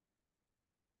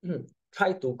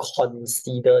try to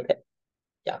consider that.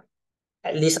 Yeah,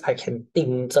 at least I can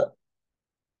think.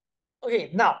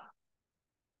 Okay, now,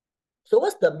 so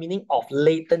what's the meaning of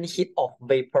latent heat of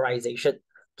vaporization?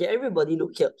 Okay, everybody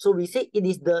look here. So we say it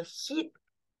is the heat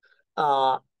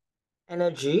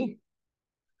energy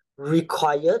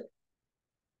required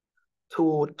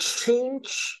to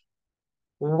change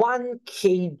 1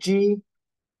 kg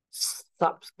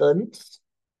substance.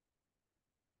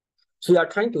 So you are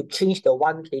trying to change the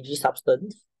 1 kg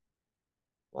substance,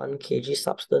 1 kg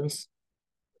substance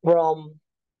from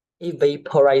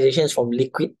vaporization is from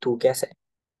liquid to gas.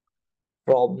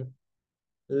 From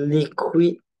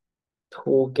liquid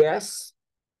to gas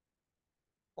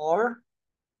or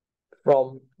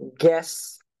from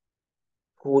gas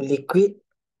to liquid.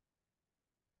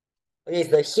 Okay, is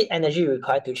the heat energy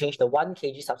required to change the 1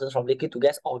 kg substance from liquid to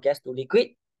gas or gas to liquid.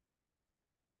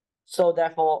 So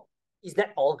therefore, is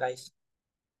that all, guys?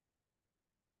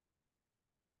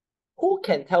 Who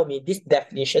can tell me this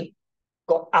definition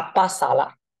got apa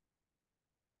salah?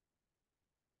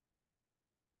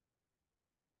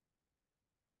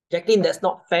 Jacqueline, that's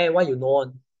not fair. Why you know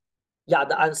on? Yeah,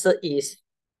 the answer is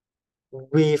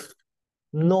with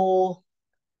no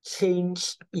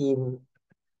change in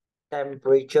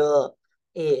temperature.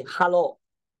 Hello.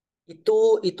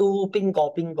 Itu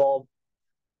bingo.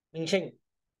 Ming Cheng.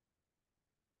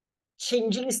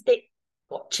 Changing state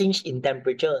got change in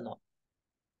temperature or not?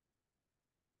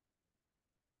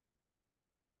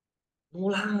 No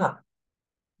lah.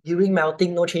 During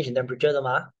melting, no change in temperature 的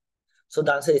嘛. So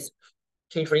the answer is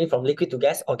changing from liquid to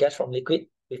gas or gas from liquid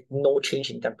with no change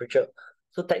in temperature.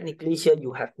 So technically here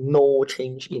you have no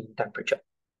change in temperature.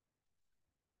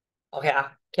 Okay,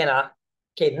 can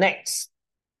Okay, next.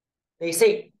 They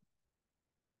say,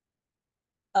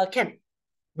 can,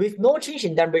 with no change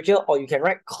in temperature, or you can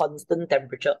write constant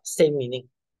temperature, same meaning.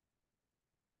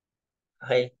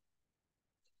 Okay.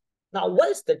 Now, what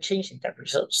is the change in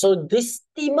temperature? So this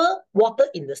steamer, water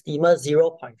in the steamer,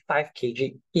 0.5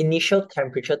 kg, initial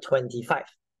temperature 25,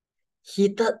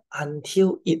 heated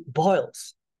until it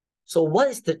boils. So what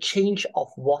is the change of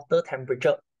water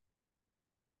temperature?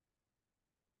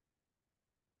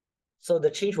 So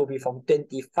the change will be from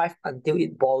 25 until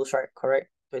it boils, right? Correct?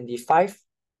 25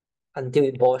 until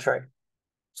it boils, right?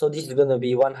 So this is going to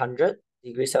be 100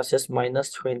 degrees Celsius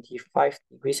minus 25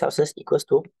 degrees Celsius equals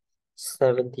to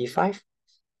 75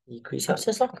 degrees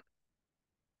Celsius. Okay,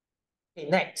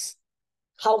 next.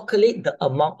 Calculate the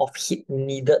amount of heat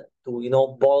needed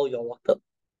to, boil your water.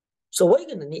 So what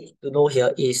you're going to need to know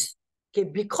here is, okay,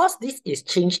 because this is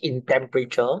change in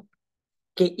temperature,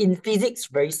 okay, in physics,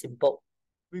 very simple.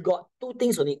 We got two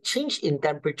things only, change in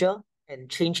temperature and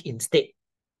change in state.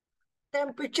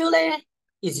 Temperature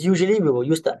is usually we will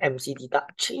use the MC theta.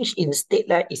 Change in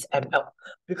state is ML.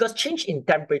 Because change in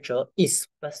temperature is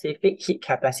specific heat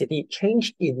capacity.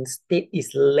 Change in state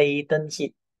is latent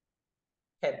heat.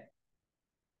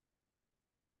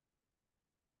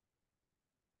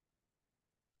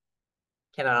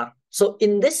 Can. So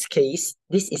in this case,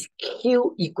 this is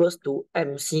Q equals to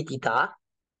MC theta.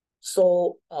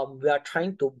 So we are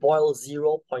trying to boil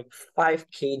 0.5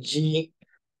 kg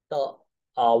the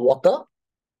water,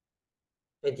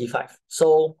 25.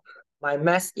 So my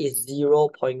mass is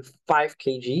 0.5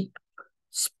 kg.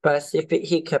 Specific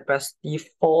heat capacity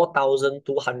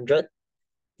 4,200.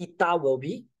 Theta will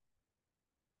be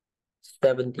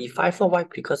 75. For why?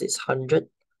 Because it's 100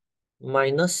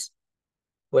 minus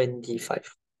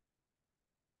 25.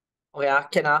 Okay,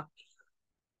 can.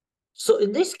 So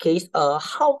in this case,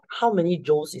 how many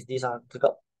joules is this?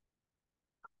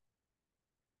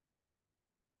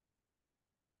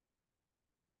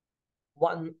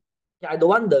 One, yeah, I don't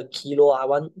want the kilo. I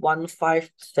want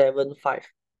 1575.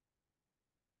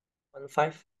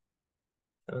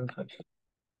 1575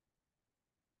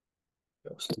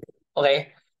 joules.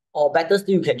 Okay. Or better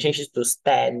still, you can change this to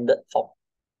standard form.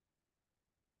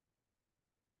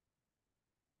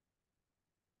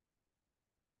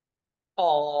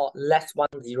 or less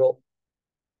 10.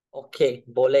 Okay,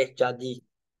 boleh jadi.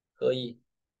 可以.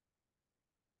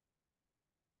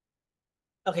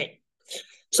 Okay,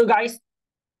 so guys,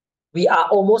 we are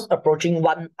almost approaching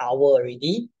 1 hour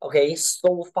already. Okay,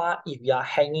 so far, if you are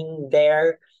hanging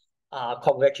there,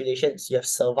 congratulations, you have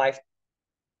survived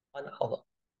 1 hour.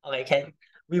 Okay, can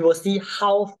we will see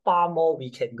how far more we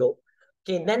can go.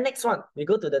 Okay, then next one, we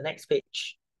go to the next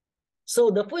page. So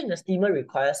the food in the steamer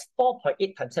requires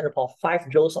 4.8 times 10 to the power 5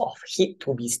 joules of heat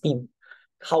to be steamed.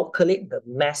 Calculate the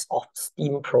mass of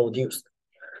steam produced.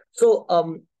 So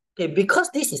okay, because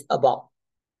this is about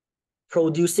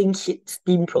producing heat,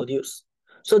 steam produced.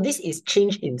 So this is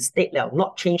change in state now,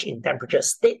 not change in temperature.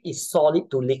 State is solid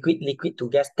to liquid, liquid to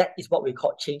gas. That is what we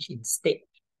call change in state.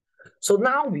 So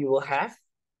now we will have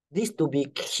this to be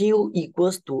Q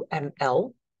equals to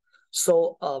ml.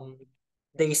 So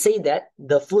they say that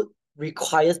the food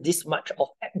requires this much of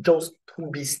joules to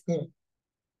be steamed.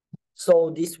 So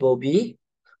this will be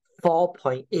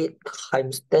 4.8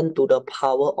 times 10 to the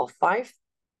power of 5.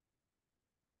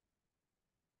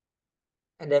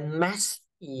 And then mass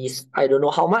is, I don't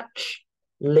know how much.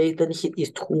 Latent heat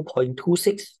is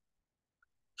 2.26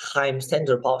 times 10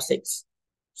 to the power 6.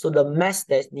 So the mass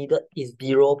that's needed is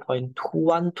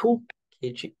 0.212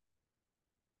 kg.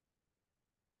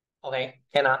 Okay,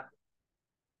 can I?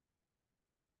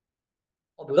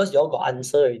 Oh, because you all got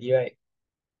answer already, right?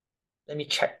 Let me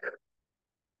check.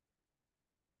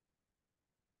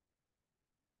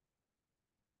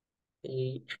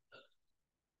 Page.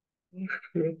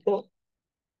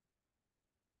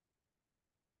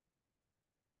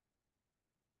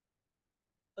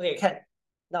 Okay, can.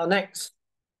 Now next.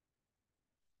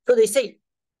 So they say,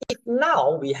 if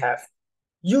now we have,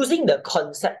 using the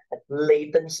concept of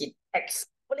latent heat,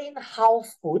 explain how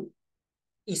food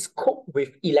is cooked with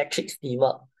electric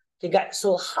steamer. Okay, guys,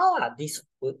 so how are these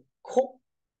food cooked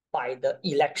by the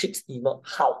electric steamer?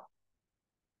 How?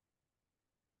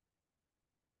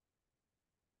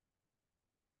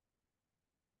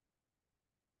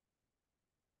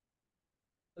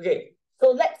 Okay,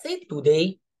 so let's say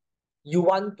today you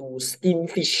want to steam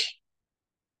fish.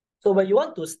 So when you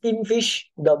want to steam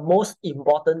fish, the most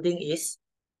important thing is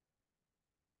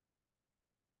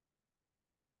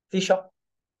fish.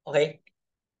 Okay.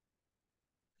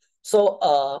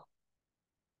 So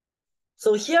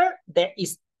so here there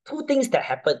is two things that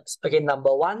happens. Okay,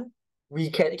 number one, we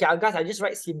can, okay, guys, I just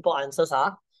write simple answers.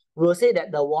 We'll say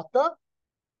that the water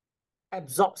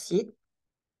absorbs heat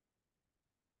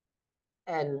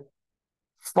and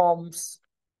forms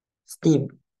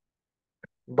steam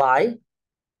by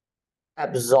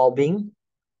absorbing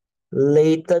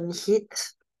latent heat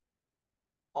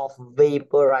of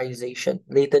vaporization.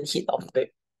 Latent heat of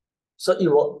vapor.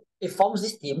 So it forms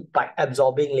this steam by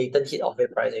absorbing latent heat of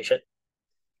vaporization.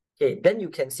 Okay, then you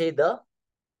can say the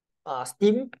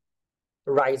steam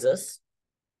rises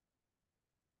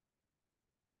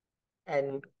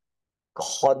and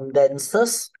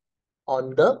condenses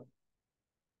on the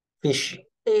fish.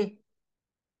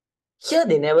 Here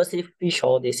they never say fish,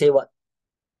 or they say what?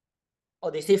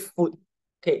 Or they say food.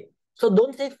 Okay, so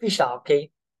don't say fish,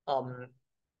 okay? On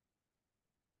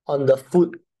the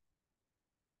food.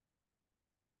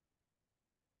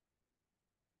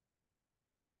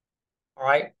 All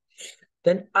right.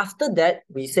 Then after that,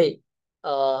 we say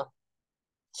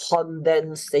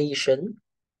condensation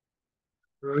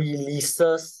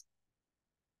releases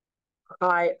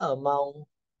high amount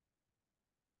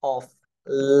of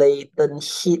latent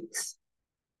heat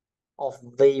of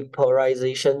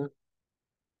vaporization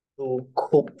to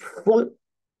cook food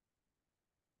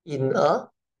in a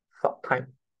short time.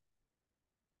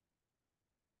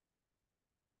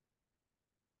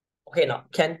 Okay, now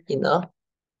can in a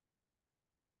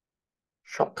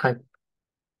short time.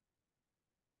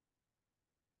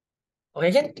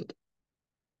 Okay, can.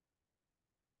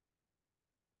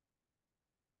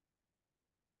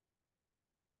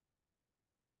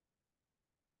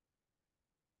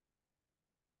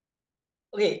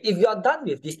 Okay, if you are done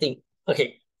with this thing,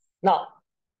 okay, now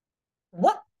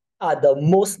what are the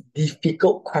most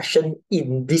difficult question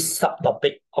in this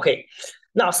subtopic? Okay,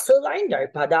 now saline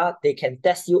daripada, they can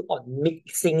test you on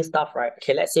mixing stuff, right?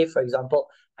 Okay, let's say for example,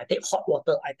 I take hot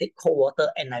water, I take cold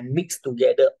water, and I mix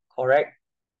together, correct?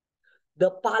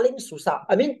 The paling susah.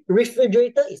 I mean,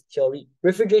 refrigerator is theory.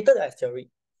 Refrigerator is theory.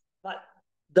 But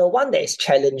the one that is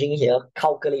challenging here,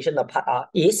 calculation the part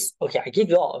is, okay, I give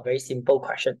you all a very simple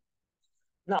question.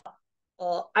 Now,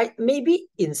 I maybe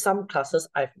in some classes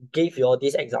I've gave you all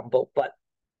this example, but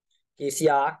okay, see,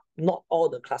 not all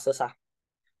the classes are.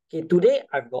 Okay, today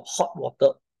I've got hot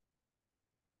water.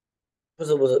 不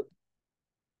是不是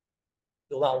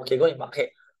有吗？我给过你吗？OK,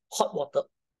 hot water.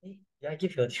 Did I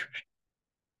give you a description?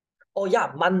 Oh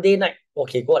yeah, Monday night 我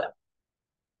给过了。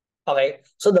Okay,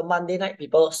 so the Monday night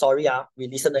people, sorry we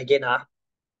listen again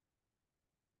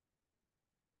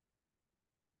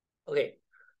Okay,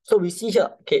 so we see here,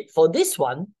 okay, for this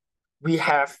one, we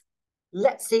have,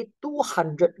 let's say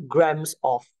 200 grams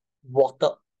of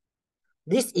water.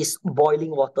 This is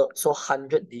boiling water, so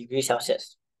 100 degrees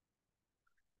Celsius.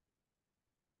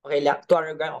 Okay,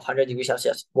 200 grams of 100 degrees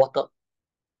Celsius water.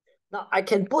 Now I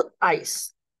can put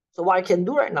ice. So what I can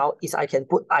do right now is I can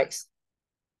put ice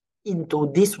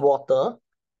into this water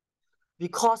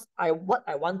because what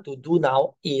I want to do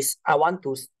now is I want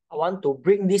to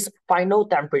bring this final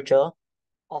temperature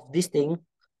of this thing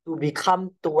to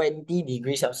become 20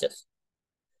 degrees Celsius.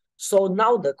 So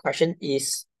now the question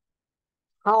is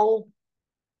how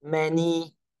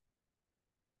many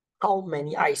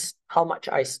ice? How much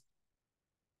ice?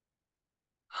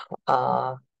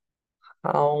 Uh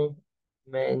how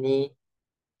many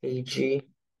kg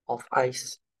of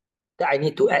ice that I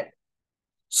need to add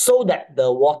so that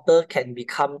the water can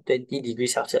become 20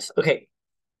 degrees Celsius. Okay.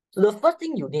 So the first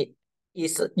thing you need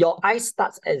is your ice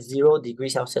starts at 0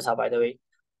 degrees Celsius, by the way.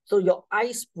 So your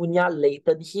ice punya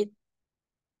latent heat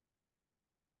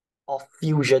of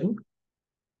fusion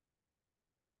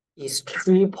is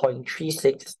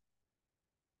 3.36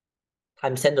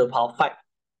 times 10 to the power 5.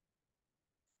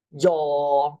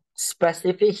 Your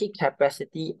specific heat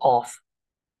capacity of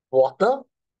water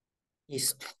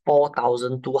is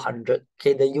 4,200.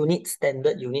 Okay, the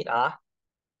standard unit are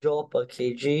joule per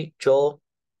kg, joule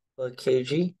per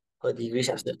kg per degree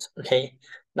Celsius. Okay,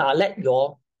 now let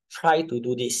you try to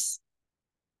do this.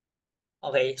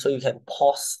 Okay, so you can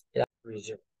pause and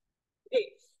resume.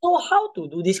 Okay, so how to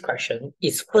do this question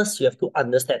is first you have to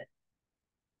understand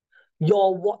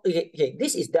your what. Okay,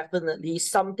 this is definitely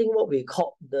something what we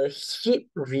call the heat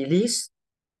release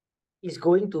is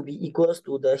going to be equals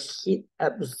to the heat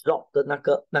absorbed 的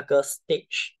那个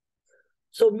stage.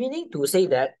 So meaning to say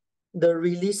that the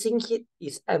releasing heat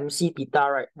is MC theta,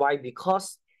 right? Why?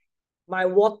 Because my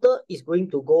water is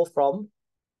going to go from,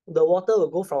 the water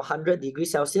will go from 100 degrees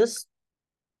Celsius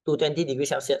to 20 degrees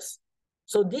Celsius.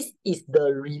 So this is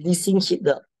the releasing heat.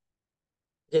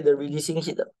 Okay, the releasing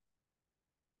heat.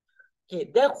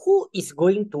 Okay, then who is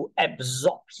going to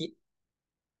absorb heat?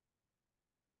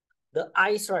 The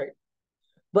ice, right?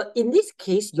 But in this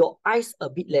case, your ice a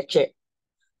bit leceh.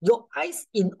 Your ice,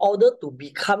 in order to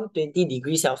become 20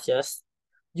 degrees Celsius,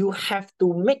 you have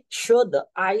to make sure the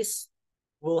ice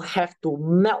will have to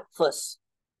melt first.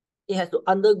 It has to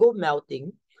undergo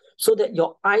melting so that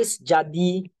your ice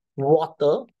jadi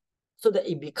water, so that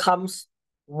it becomes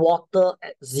water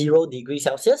at 0 degrees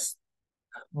Celsius.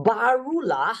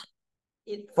 Barulah,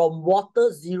 from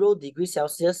water 0 degrees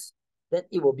Celsius, then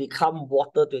it will become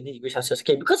water 20 degrees Celsius.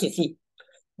 Okay, because you see,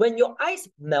 when your ice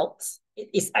melts, it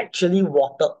is actually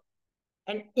water.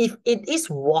 And if it is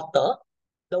water,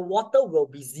 the water will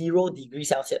be 0 degrees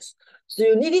Celsius. So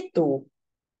you need it to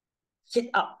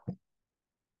heat up.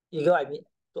 You get what I mean?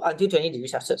 Until 20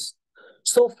 degrees Celsius.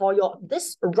 So for your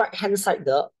this right hand side,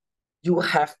 you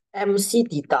have MC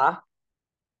theta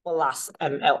plus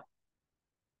ML.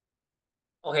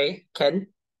 Okay, can?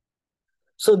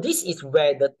 So this is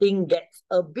where the thing gets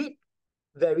a bit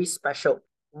very special.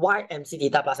 Why MC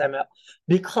theta plus ML?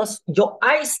 Because your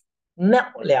ice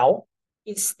melt liao,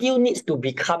 it still needs to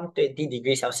become 20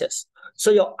 degrees Celsius.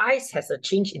 So your ice has a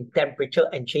change in temperature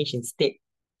and change in state.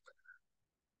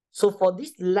 So for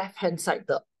this left-hand side,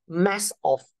 the mass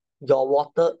of your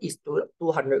water is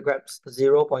 200 grams,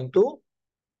 0.2.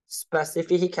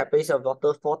 Specific heat capacity of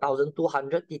water,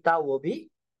 4,200. Theta will be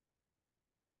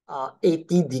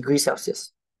 80 degrees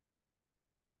Celsius.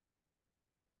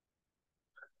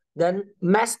 Then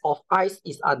mass of ice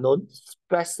is unknown.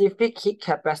 Specific heat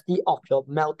capacity of your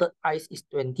melted ice is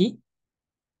 20.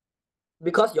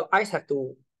 Because your ice have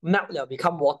to melt,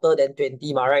 become water, then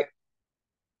 20, right?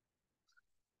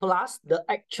 Plus the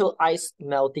actual ice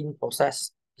melting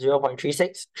process,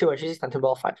 0.36, 3.36 times 10 to the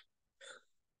power 5.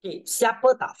 Okay,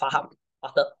 siapa tak faham?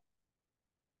 After.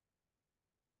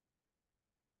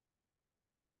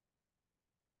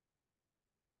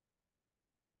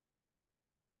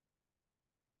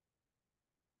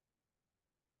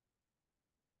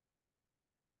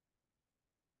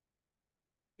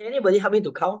 Can anybody help me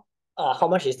to count? How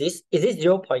much is this? Is this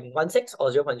 0.16 or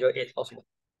 0.08 also?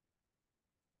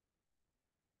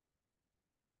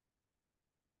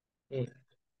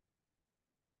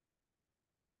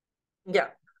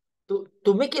 Yeah.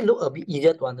 To make it look a bit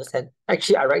easier to understand,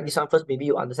 actually I write this one first, maybe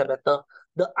you understand better.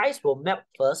 The ice will melt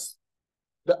first.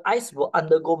 The ice will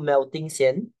undergo melting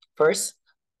first.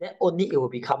 then only it will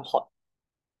become hot.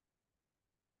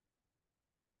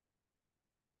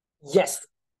 Yes.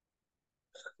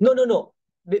 No, no, no.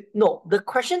 No, the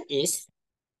question is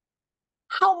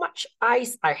how much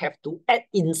ice I have to add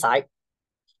inside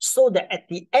so that at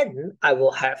the end I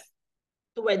will have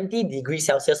 20 degrees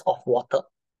Celsius of water.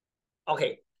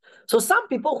 Okay. So some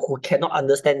people who cannot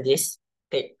understand this,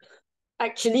 okay,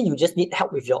 actually you just need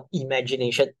help with your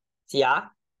imagination. See,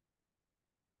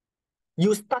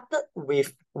 you started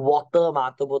with water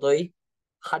嘛，对不对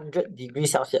？100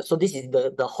 degrees Celsius. So this is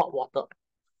the hot water.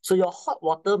 So your hot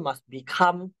water must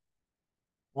become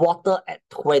water at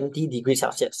 20 degrees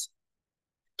Celsius.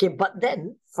 Okay, but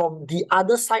then from the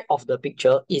other side of the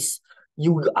picture is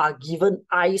you are given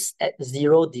ice at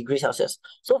 0 degrees Celsius.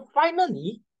 So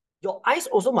finally, your ice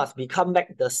also must become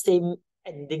back the same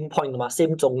ending point,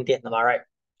 same 终点, right?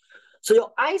 So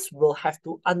your ice will have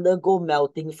to undergo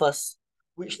melting first,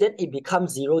 which then it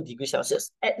becomes 0 degrees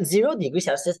Celsius. At 0 degrees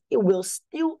Celsius, it will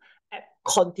still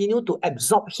continue to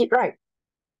absorb heat, right?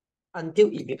 Until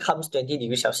it becomes 20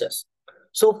 degrees Celsius.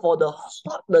 So for the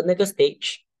hot, the next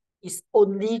stage is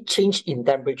only change in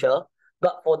temperature,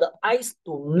 but for the ice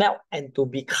to melt and to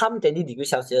become 20 degrees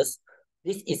Celsius,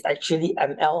 this is actually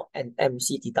ml and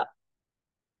mc theta.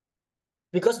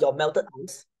 Because your melted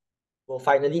ice will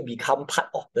finally become part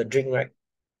of the drink, right?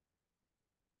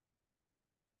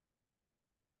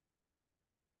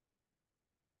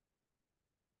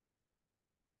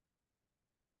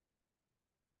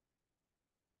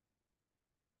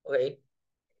 Okay.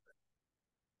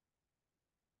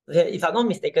 Okay, if I'm not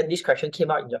mistaken, this question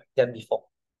came out in your exam before.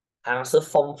 I answered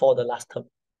form for the last term.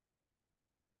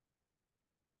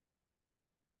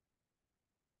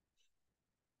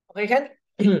 Okay,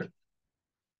 can?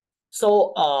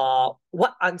 So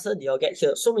what answer did you get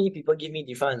here? So many people give me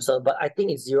different answer, but I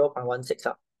think it's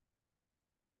 0.16.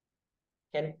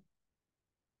 Can?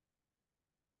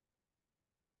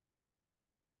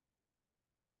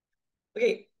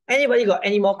 Okay, anybody got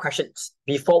any more questions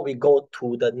before we go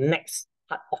to the next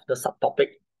part of the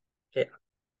subtopic? Okay,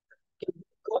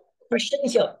 got question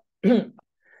here.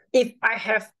 If I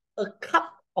have a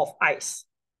cup of ice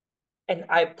and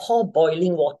I pour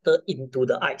boiling water into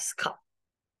the ice cup,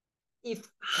 if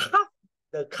half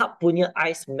the cup punya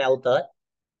ice melted,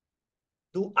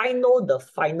 do I know the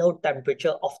final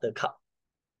temperature of the cup?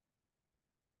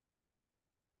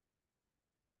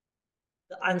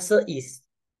 The answer is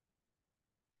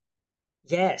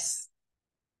yes.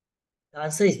 The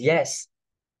answer is yes.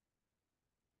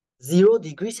 0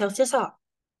 degrees Celsius.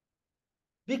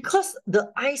 Because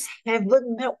the ice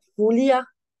haven't melted fully.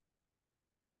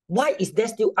 Why is there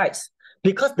still ice?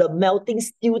 Because the melting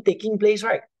still taking place,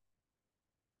 right?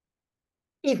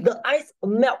 If the ice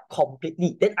melt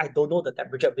completely, then I don't know the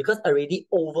temperature because already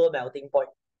over melting point.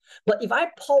 But if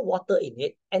I pour water in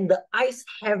it and the ice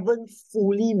haven't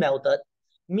fully melted,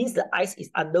 means the ice is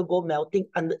undergo melting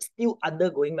and still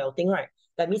undergoing melting, right?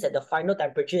 That means that the final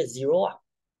temperature is 0.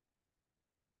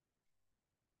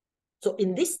 So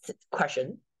in this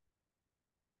question,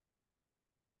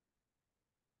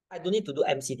 I don't need to do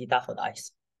MC theta for the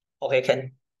ice. Okay,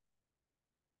 can?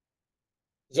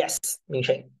 Yes, Ming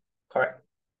Sheng. Correct.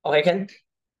 Okay, can?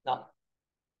 Now,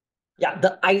 yeah,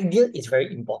 the idea is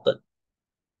very important.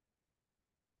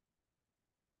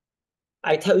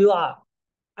 I tell you,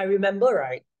 I remember,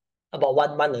 right, about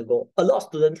 1 month ago, a lot of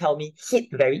students tell me heat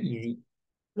very easy.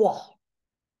 Wow,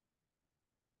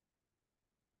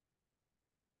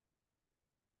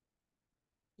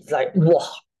 it's like, wow,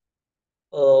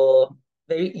 uh,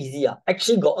 very easy.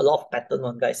 Actually got a lot of pattern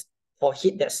on, guys. For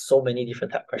heat, there's so many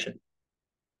different type of questions.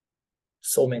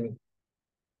 So many.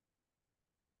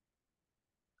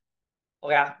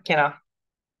 Okay, can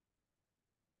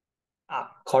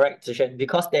correct, Zishan,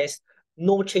 because there's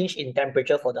no change in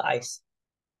temperature for the ice.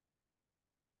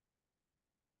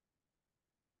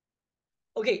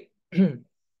 Okay,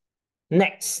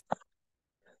 next.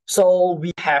 So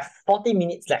we have 40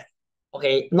 minutes left.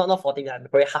 Okay, not 40 minutes,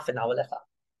 probably half an hour left.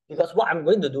 Because what I'm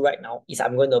going to do right now is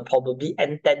I'm going to probably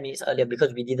end 10 minutes earlier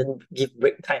because we didn't give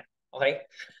break time. Okay.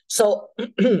 So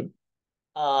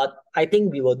I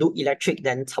think we will do electric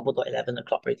then 差不多 11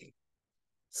 o'clock already.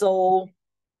 So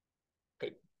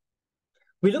okay.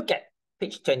 We look at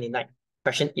page 29,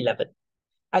 question 11.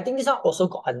 I think this one also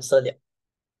got answer there.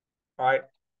 Alright.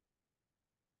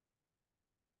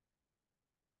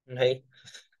 Okay.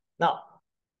 Now,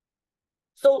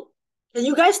 so can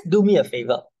you guys do me a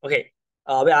favor? Okay.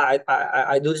 Wait,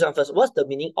 I do this one first. What's the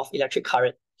meaning of electric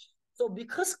current? So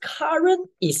because current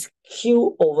is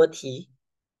Q over T,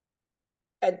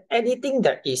 and anything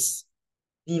that is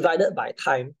divided by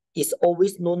time is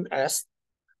always known as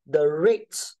the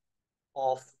rate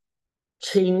of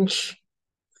change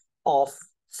of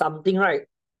something, right?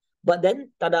 But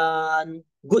then, tada,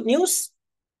 good news,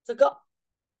 这个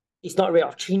is not rate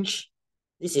of change.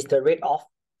 This is the rate of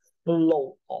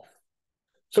flow of.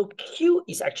 So Q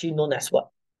is actually known as what?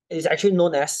 It is actually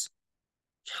known as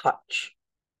charge.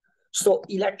 So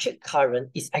electric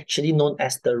current is actually known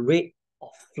as the rate of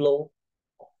flow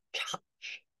of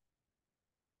charge.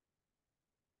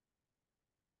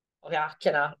 Okay,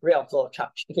 rate of flow of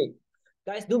charge. Okay,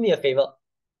 guys, do me a favor.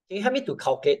 Can you help me to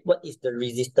calculate what is the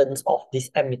resistance of this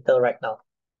ammeter right now?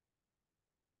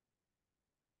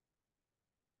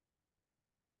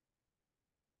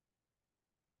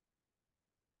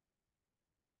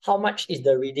 How much is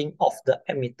the reading of the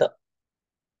ammeter?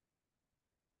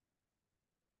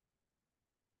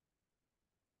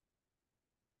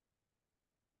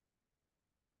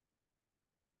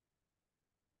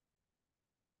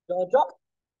 Your job,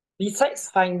 besides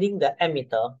finding the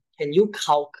ammeter, can you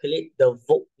calculate the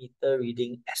voltmeter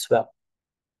reading as well?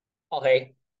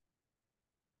 Okay.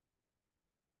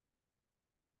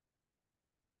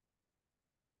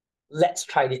 Let's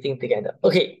try this thing together.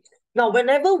 Okay. Now,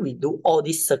 whenever we do all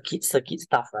this circuit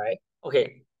stuff, right?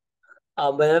 Okay.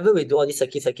 Whenever we do all this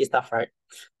circuit stuff, right?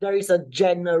 There is a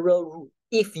general rule.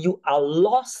 If you are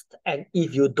lost and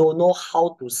if you don't know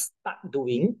how to start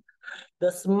doing,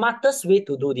 the smartest way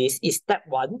to do this is step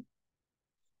one.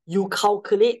 You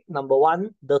calculate number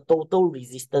one, the total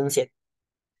resistance here.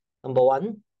 Number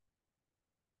one.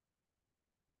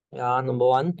 Yeah, number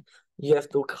one, you have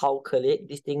to calculate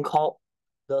this thing called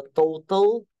the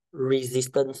total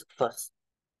resistance first.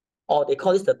 Or they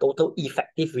call this the total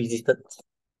effective resistance.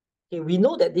 Okay, we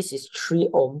know that this is 3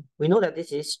 ohm. We know that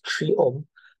this is 3 ohm.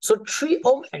 So 3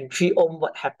 ohm and 3 ohm,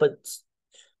 what happens?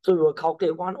 So we will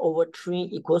calculate 1 over 3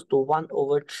 equals to 1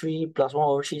 over 3 plus 1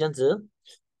 over 3 这样子.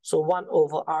 So 1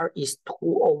 over R is 2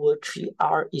 over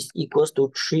 3R is equals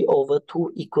to 3 over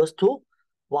 2 equals to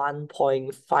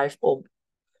 1.5 ohm.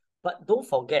 But don't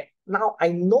forget, now I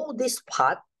know this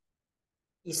part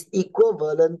is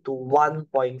equivalent to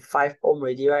 1.5 ohm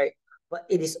already, right? But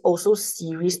it is also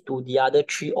series to the other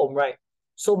 3 ohm, right?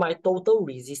 So my total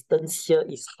resistance here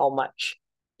is how much?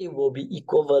 It will be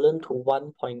equivalent to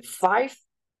 1.5.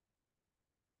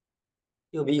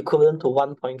 It will be equivalent to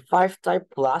 1.5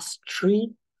 plus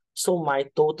 3. So my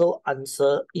total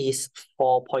answer is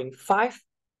 4.5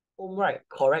 ohm, right?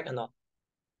 Correct or not?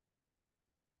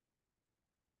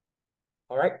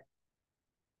 All right.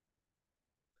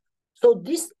 So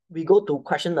this, we go to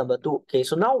question number 2. Okay,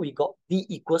 so now we got V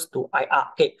equals to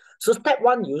IR. Okay, so step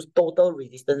 1, use total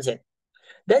resistance.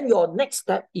 Then your next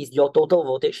step is your total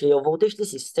voltage. Your voltage,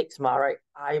 this is 6 ma, right?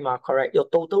 I ma, correct. Your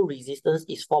total resistance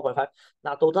is 4.5.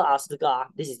 Now total R 是这个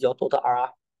this is your total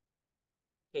R.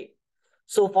 Okay,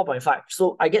 so 4.5.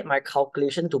 So I get my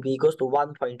calculation to be equals to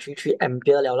 1.33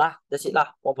 ampere 了啦. That's it lah,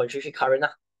 1.33 current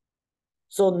lah.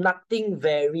 So nothing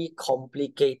very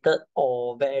complicated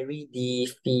or very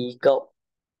difficult.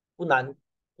 不难.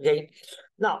 Okay.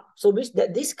 Now, so which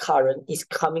that this current is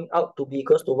coming out to be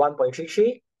equals to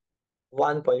 1.33,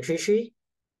 1.33,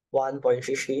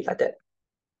 1.33 like that.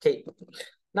 Okay.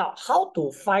 Now, how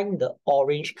to find the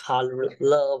orange color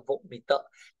voltmeter?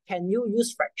 Can you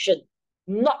use fraction?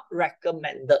 Not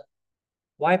recommended.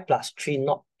 Why plus 3,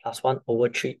 not plus 1 over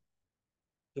 3?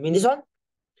 You mean this one?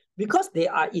 Because they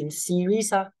are in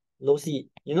series, Lucy.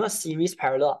 You know, series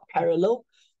parallel. Parallel,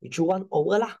 you choose 1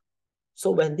 over lah. So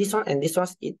when this one and this one,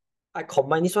 I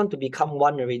combine this one to become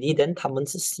 1 already, then 它们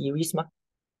是 series 嘛?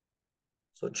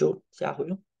 So 就加回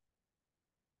咯.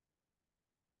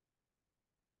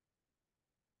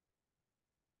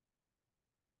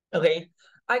 Okay,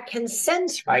 I can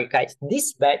sense, right, guys,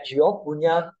 this batch, your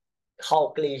punya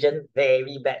calculation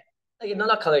very bad. Okay, no,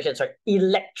 not calculation, sorry,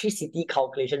 electricity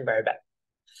calculation very bad.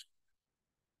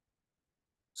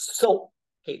 So,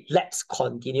 okay, let's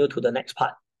continue to the next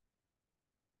part.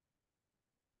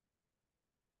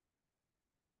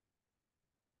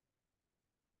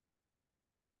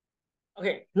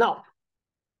 Okay, now,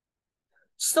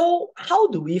 so how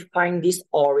do we find this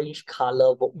orange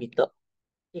color voltmeter?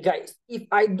 Hey guys, if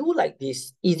I do like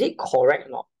this, is it correct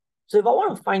or not? So if I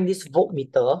want to find this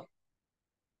voltmeter,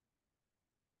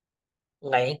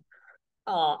 okay,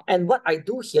 and what I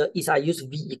do here is I use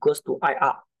V equals to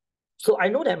IR. So I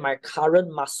know that my current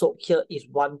masuk here is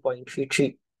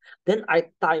 1.33. Then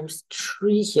I times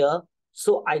 3 here,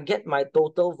 so I get my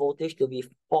total voltage to be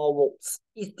 4 volts.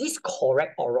 Is this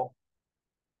correct or wrong?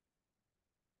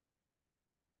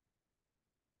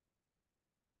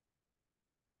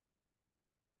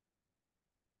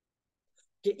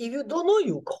 Okay, if you don't know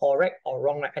you correct or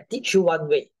wrong, right, I teach you one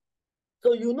way.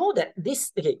 So you know that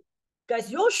this, okay, Guys,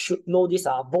 you all should know this.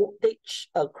 Voltage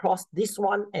across this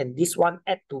one and this one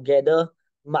add together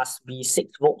must be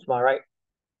 6 volts, right?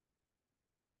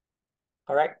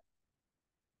 Correct?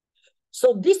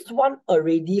 So this one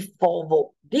already 4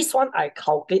 volt. This one I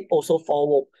calculate also 4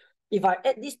 volt. If I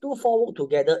add these two 4 volt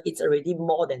together, it's already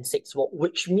more than 6 volt,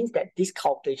 which means that this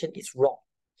calculation is wrong.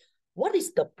 What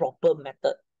is the proper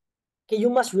method? Okay, you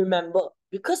must remember,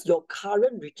 because your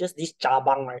current reaches this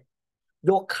jabang, right?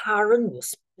 Your current will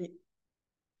split.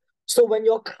 So when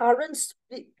your current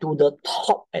split to the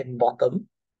top and bottom,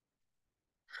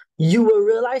 you will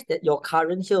realize that your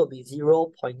current here will be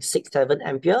 0.67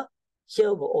 ampere.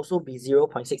 Here will also be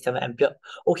 0.67 ampere.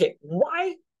 Okay,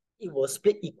 why it will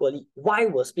split equally? Why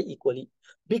will split equally?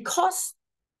 Because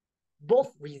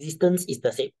both resistance is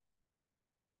the same.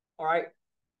 All right.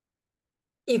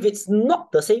 If it's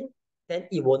not the same, then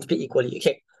it won't split equally.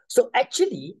 Okay. So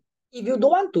actually, if you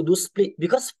don't want to do split,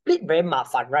 because split very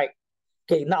mafan, right?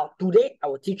 Okay, now today I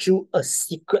will teach you a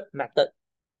secret method.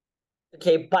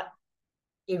 Okay, but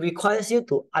it requires you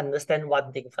to understand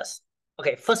one thing first.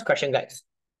 Okay, first question, guys.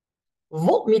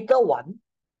 Voltmeter 1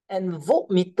 and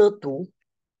voltmeter 2,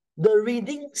 the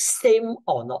reading same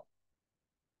or not?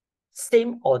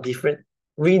 Same or different?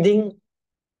 Reading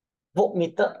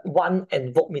voltmeter 1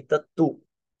 and voltmeter 2,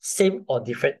 same or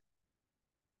different?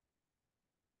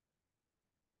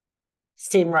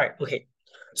 Same, right? Okay.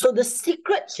 So the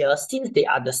secret here, since they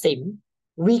are the same,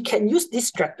 we can use this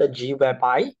strategy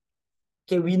whereby,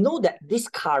 okay, we know that this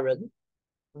current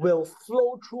will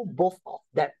flow through both of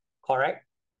them, correct?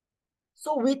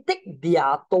 So we take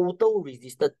their total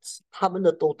resistance, 他们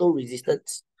的 total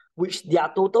resistance, which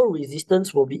their total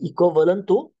resistance will be equivalent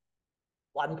to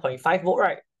 1.5 volt,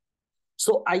 right?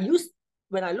 So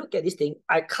when I look at this thing,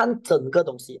 I can't 整个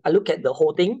东西, I look at the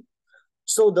whole thing.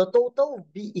 So the total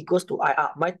V equals to IR.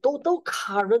 My total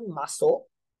current muscle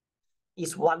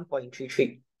is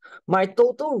 1.33. My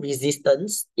total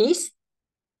resistance is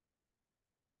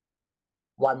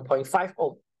 1.5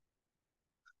 ohm.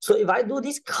 So if I do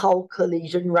this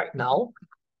calculation right now,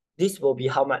 this will be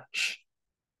how much?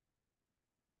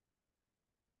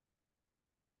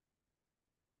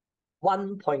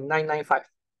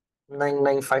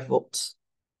 1.995 volts.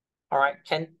 All right,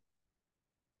 Ken?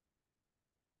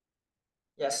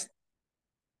 Yes.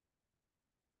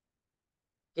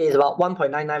 Okay, it's about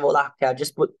 1.99 volt lah. Okay, I'll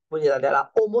just put it like that lah.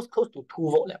 Almost close to 2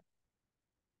 volt.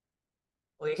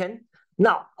 Okay, Ken?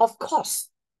 Now, of course,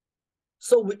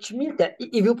 so which means that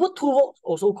if you put 2 volts,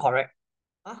 also correct.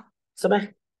 啊，是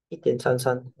咩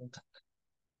？1.33，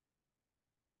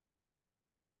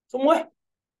做咩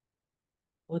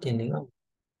？2.02，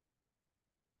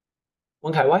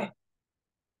王凯威。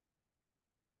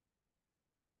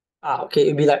Okay,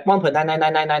 it'll be like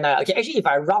 1.999999. Okay, actually, if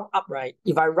I round up,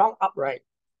 right,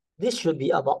 this should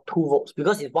be about 2 volts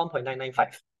because it's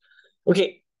 1.995.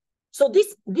 Okay, so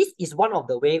this is one of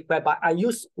the way whereby I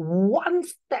use one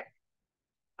step.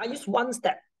 I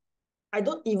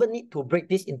don't even need to break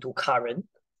this into current,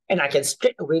 and I can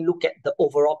straight away look at the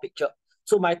overall picture.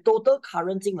 So my total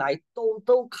current 进来,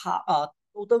 total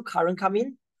current come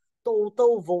in,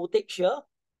 total voltage here.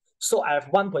 So I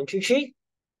have 1.33,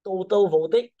 total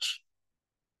voltage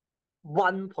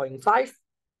 1.5.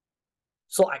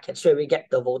 So I can straight away get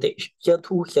the voltage. Here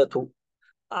 2, here 2.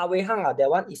 That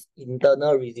one is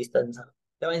internal resistance.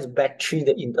 That one is battery,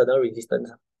 the internal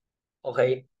resistance.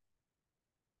 Okay.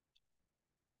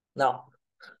 Now,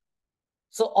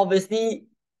 so obviously,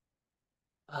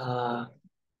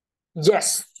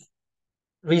 yes,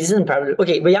 resistance parameter.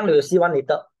 Okay, we'll see one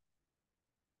later.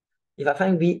 If I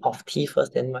find V of T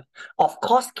first, then what? Of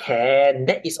course can.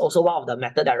 That is also one of the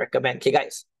method I recommend. Okay,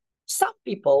 guys. Some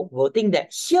people will think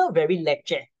that here very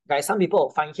lecture. Guys, some people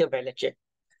will find here very lecture.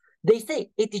 They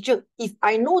say, hey teacher, if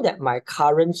I know that my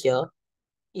current here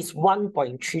is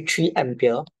 1.33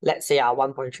 ampere, let's say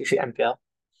 1.33 ampere,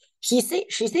 she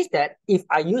says that if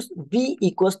I use V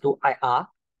equals to IR,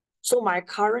 so my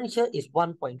current here is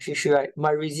 1.33, right?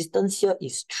 My resistance here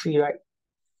is 3, right?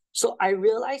 So I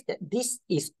realized that this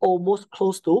is almost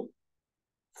close to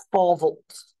 4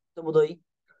 volts, 对不对?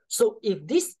 So if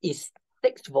this is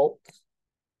 6 volts,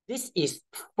 this is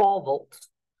 4 volts,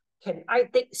 can I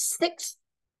take 6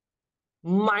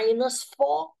 minus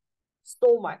 4?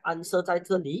 So my answer 在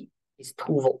这里 is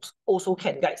 2 volts. Also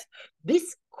can, guys.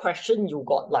 This question you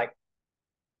got like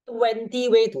 20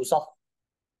 way to solve.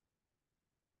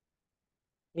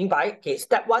 明白? Okay,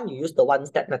 step 1, you use the one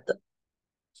step method.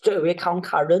 Straight away count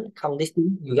current, count this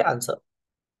thing, you get answer.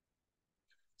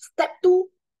 Step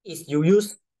 2 is you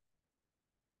use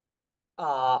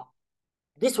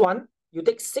this one, you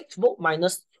take 6 volt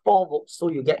minus 4 volts, so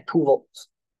you get 2 volts.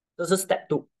 This is step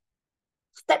 2.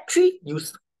 Step 3, you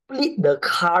split the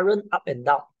current up and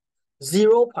down.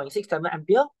 0.67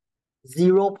 ampere,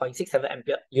 0.67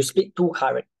 ampere. You split two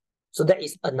current. So that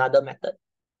is another method.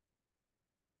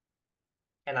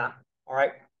 And all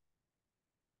right.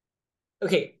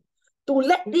 Okay. To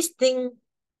let this thing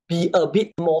be a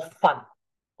bit more fun,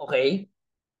 okay,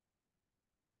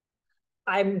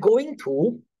 I'm going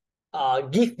to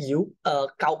give you a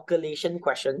calculation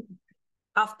question.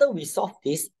 After we solve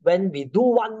this, when we do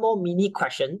one more mini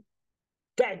question,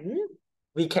 then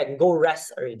we can go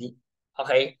rest already.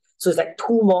 Okay, so it's like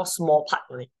two more small parts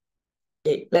only.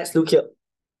 Okay, let's look here.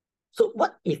 So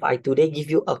what if I today give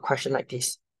you a question like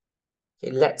this?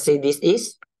 Okay, let's say this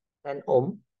is 10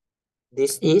 ohm.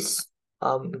 This is 8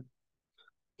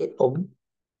 ohm.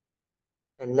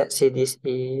 And let's say this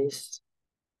is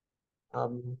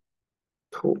 2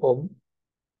 ohm.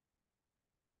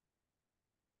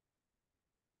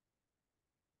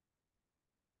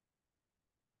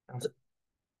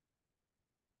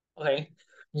 Okay,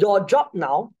 your job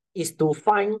now is to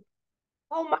find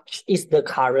how much is the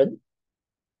current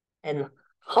and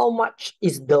how much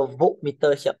is the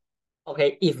voltmeter here.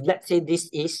 Okay, if let's say this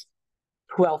is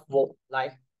 12 volt,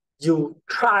 like you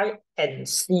try and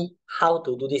see how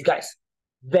to do this, guys.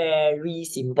 Very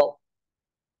simple.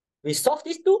 We solve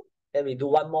these two, then we do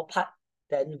one more part,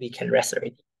 then we can rest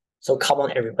already. So come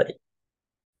on, everybody.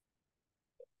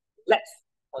 Let's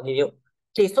continue.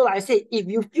 Okay, so like I say, if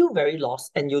you feel very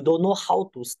lost and you don't know how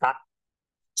to start,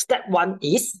 step 1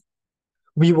 is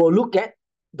we will look at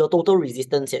the total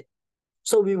resistance here.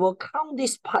 So we will count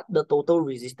this part, the total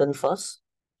resistance first.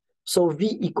 So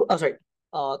V equal,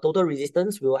 total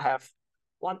resistance, we will have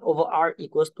 1 over R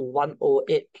equals to 1 over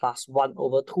 8 plus 1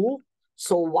 over 2.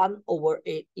 So 1 over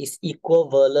 8 is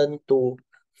equivalent to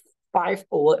 5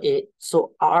 over 8.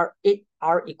 So R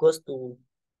equals to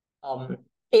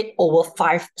 8 over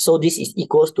 5. So this is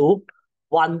equals to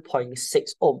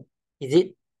 1.6 ohm. Is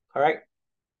it correct?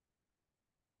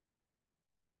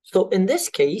 So in this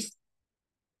case,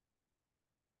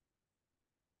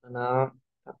 yeah,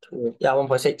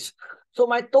 1.6. So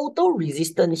my total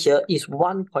resistance here is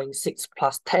 1.6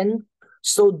 plus 10.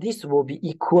 So this will be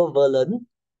equivalent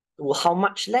to how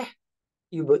much leh?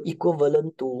 It will be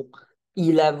equivalent to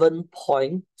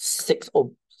 11.6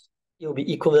 ohms. It will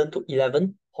be equivalent to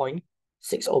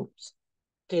 11.6 ohms.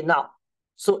 Okay, now,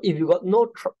 so if you got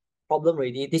no problem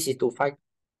already, this is to find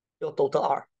your total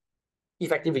R,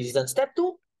 effective resistance. Step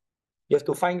 2, you have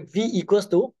to find V equals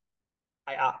to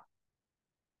IR.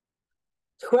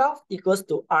 12 equals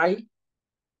to I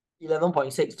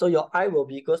 11.6. So your I will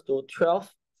be equals to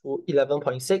 12 to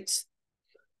 11.6.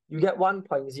 You get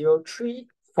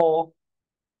 1.034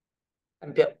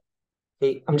 ampere.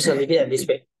 Okay, I'm just going to leave it at this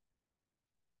way.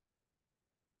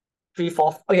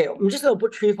 345. Okay, I'm just going to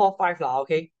put 345 lah,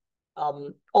 okay?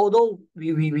 Although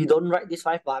we don't write this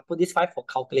 5, but I put this 5 for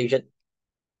calculation.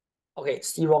 Okay,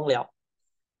 see wrong liao.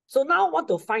 So now I want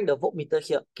to find the voltmeter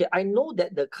here. Okay, I know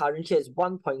that the current here is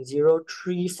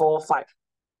 1.0345.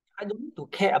 I don't need to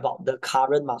care about the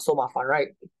current, so mafan,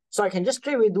 right? So I can just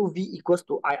straight away do V equals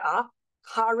to IR.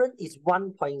 Current is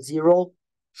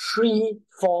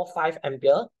 1.0345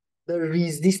 ampere. The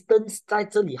resistance 在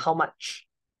这里 how much?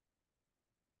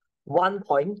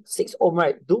 1.6 ohm,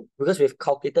 right? Do because we've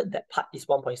calculated that part is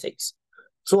 1.6.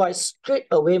 So I straight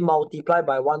away multiply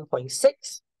by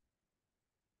 1.6.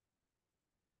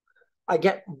 I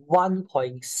get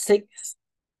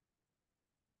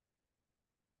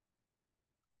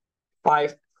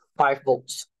 1.655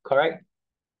 volts, correct?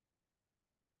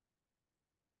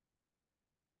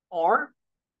 Or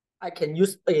I can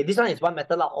use, okay, this one is one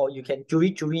method, or you can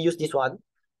jury use this one.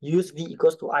 Use V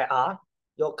equals to IR.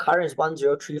 Your current is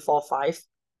 10345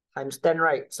 times 10,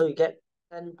 right? So you get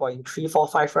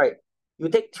 10.345, right? You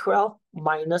take 12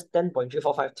 minus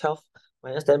 10.345, 12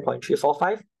 minus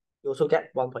 10.345, you also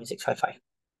get 1.655.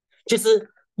 Just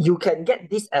you can get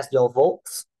this as your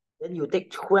volts, then you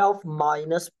take 12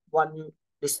 minus 1,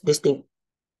 this thing,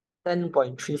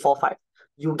 10.345.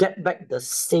 You get back the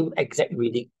same exact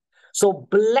reading. So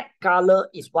black color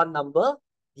is one number,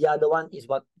 the other one is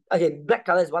one. Okay, black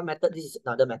color is one method, this is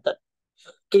another method.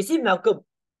 Okay, see Malcolm,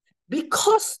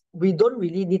 because we don't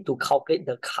really need to calculate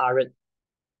the current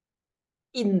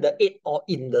in the 8 or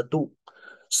in the 2.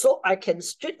 So I can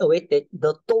straight away take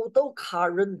the total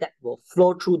current that will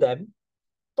flow through them,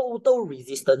 total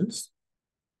resistance,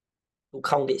 to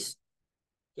count this.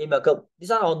 Okay, Malcolm, this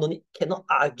one no need, cannot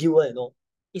argue, you know.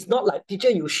 It's not like, teacher,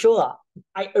 you sure?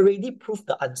 I already proved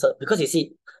the answer. Because you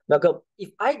see, Malcolm,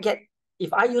 if I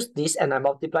use this and I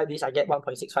multiply this, I get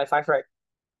 1.655, right?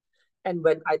 And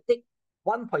when I take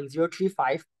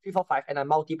 1.035345 and I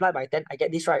multiply by 10, I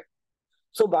get this, right?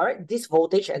 So by right, this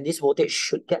voltage and this voltage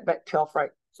should get back 12,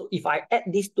 right? So if I add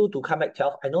these two to come back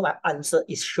 12, I know my answer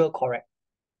is sure correct.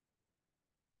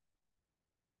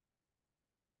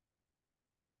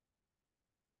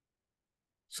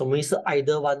 So we is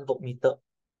either 1 voltmeter.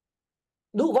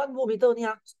 Look, 1 voltmeter only.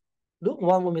 Look,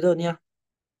 1 voltmeter only.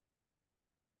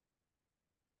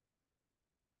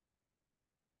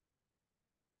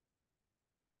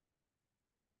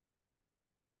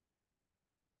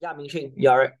 Yeah, Mingxun,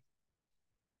 you're right.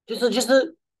 就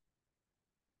是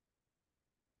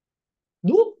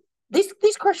look, this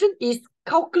question is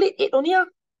calculate it only.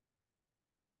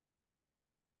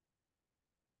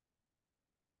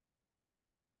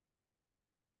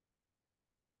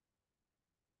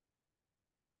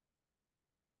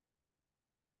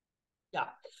 Yeah.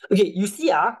 Okay, you see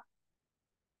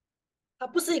它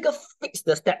不是一个 fixed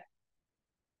的 step.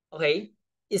 Okay,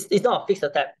 it's not a fixed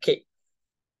step. Okay.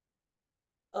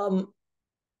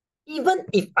 Even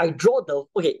if I draw the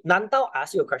okay, 难道 I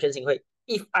ask you a question, 新会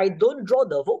if I don't draw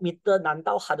the voltmeter, 难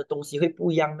道它的东西会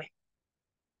不一样吗？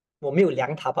我没有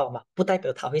量它罢嘛，不代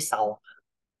表它会烧。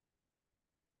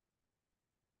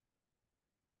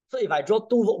So if I draw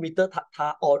 2 voltmeter,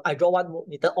 or I draw 1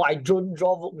 voltmeter, or I don't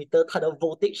draw voltmeter, 它的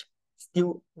voltage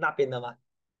still 那边的嘛？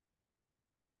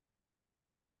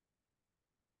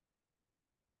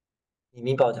你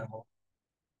明白我讲哦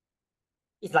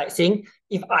？It's like saying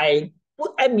if I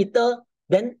put ammeter,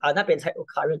 then 那边才有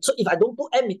current. So if I don't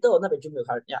put ammeter, 那边就没有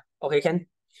current. Yeah, okay, can.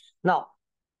 Now,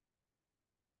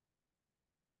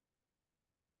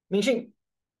 明讯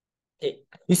okay,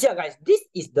 you see, guys, this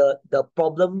is the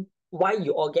problem why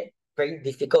you all get very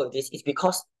difficult with this is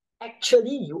because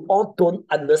actually you all don't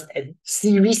understand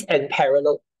series and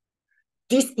parallel.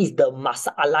 This is the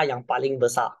masalah yang paling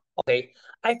besar. Okay,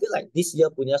 I feel like this year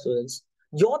punya students,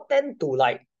 you all tend to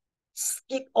like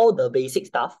skip all the basic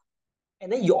stuff,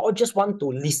 and then you all just want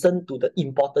to listen to the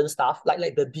important stuff, like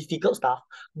the difficult stuff.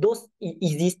 Those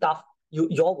easy stuff, you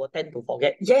all will tend to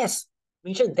forget. Yes,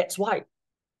 mention that's why.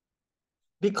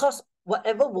 Because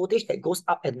whatever voltage that goes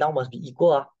up and down must be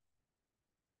equal.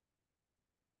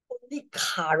 Only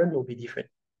current will be different.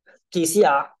 Okay, see,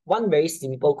 one very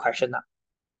simple question.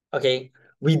 Okay,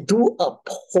 we do a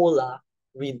polar.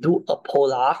 We do a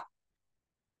polar.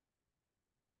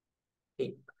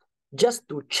 Okay, just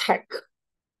to check.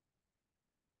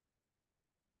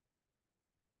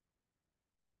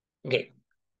 Okay,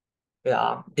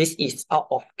 yeah, this is out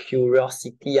of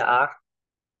curiosity.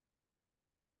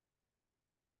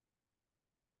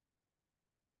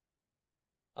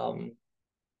 Um,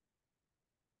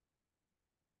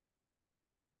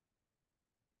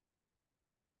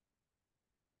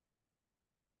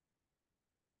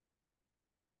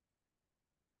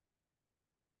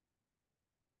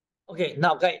 okay,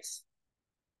 now guys,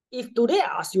 if today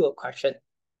I ask you a question,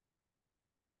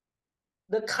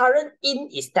 the current in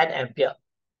is 10 ampere.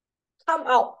 Come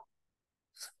out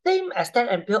same as 10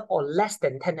 ampere or less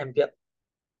than 10 ampere.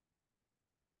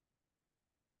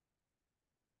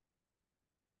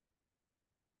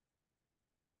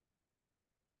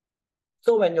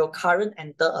 So when your current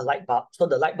enter a light bulb, so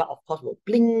the light bulb of course will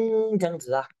bling 这样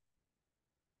子啊。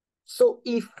So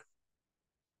if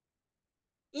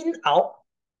in out,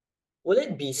 will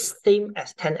it be same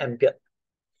as 10 ampere?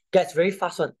 Guys, very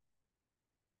fast one.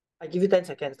 I give you 10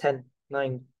 seconds. 10,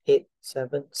 9, 8,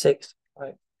 7, 6,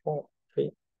 5, 4,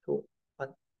 3, 2,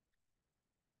 1,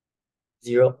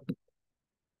 0.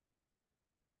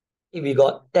 If we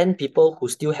got 10 people who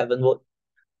still haven't voted,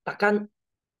 takkan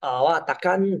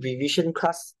revision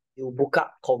class you book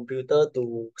up computer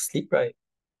to sleep, right?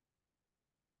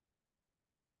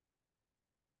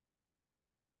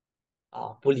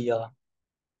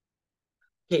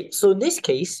 Okay, so in this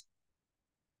case,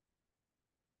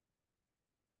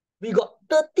 we got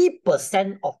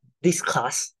 30% of this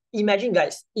class. Imagine,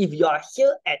 guys, if you are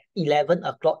here at 11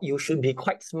 o'clock, you should be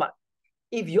quite smart.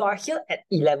 If you are here at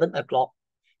 11 o'clock,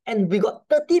 and we got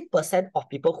 30% of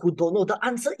people who don't know, the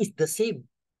answer is the same.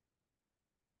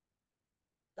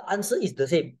 The answer is the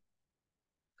same.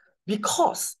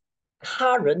 Because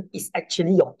current is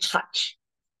actually your charge.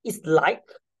 It's like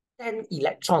 10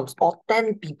 electrons or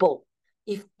 10 people.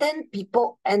 If 10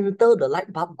 people enter the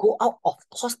light bulb, go out, of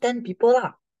course 10 people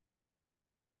lah.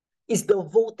 It's the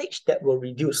voltage that will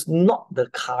reduce, not the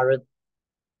current.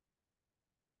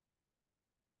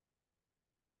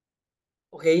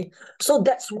 Okay, so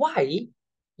that's why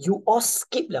you all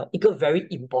skip 了一个 very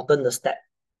important step.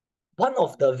 One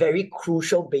of the very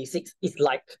crucial basics is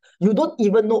like, you don't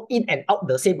even know in and out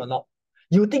the same or not.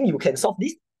 You think you can solve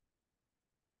this?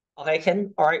 Okay,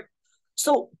 can, all right.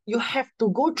 So you have to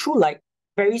go through like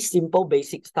very simple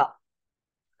basic stuff.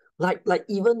 Like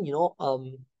even,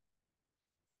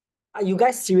 are you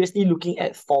guys seriously looking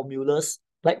at formulas?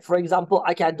 Like, for example,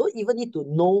 I don't even need to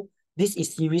know this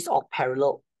is series or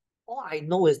parallel. All I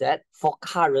know is that for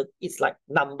current, it's like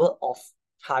number of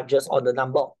charges or the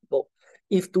number of people.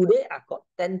 If today I've got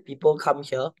 10 people come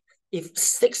here, if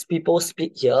 6 people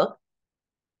split here,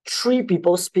 3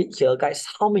 people split here, guys,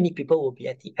 how many people will be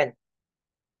at the end?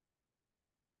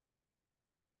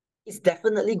 It's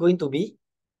definitely going to be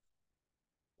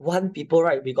 1 people,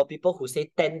 right? We got people who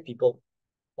say 10 people.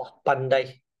 Wow,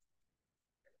 pandai.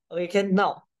 Okay, can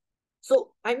now.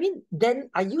 So, I mean, then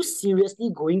are you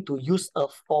seriously going to use a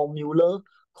formula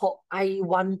called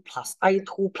I1 plus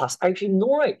I2 plus I3?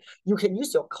 No, right? You can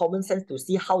use your common sense to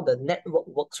see how the network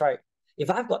works, right? If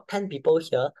I've got 10 people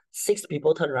here, 6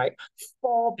 people turn right,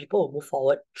 4 people will move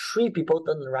forward, 3 people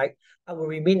turn right, I will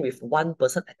remain with 1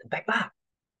 person at the back. Lah.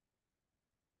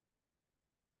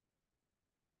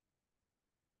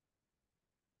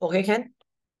 Okay, can?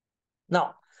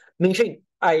 Now, Ming-Xing,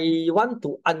 I want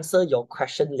to answer your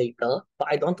question later, but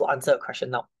I don't want to answer a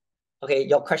question now. Okay,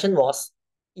 your question was,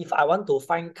 if I want to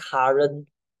find current,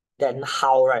 then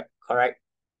how, right? Correct.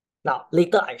 Now,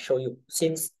 later I show you,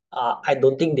 since I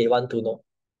don't think they want to know.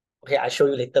 Okay, I show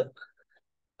you later.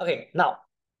 Okay, now,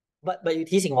 but you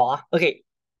提醒我 Okay,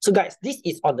 so guys, this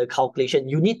is on the calculation.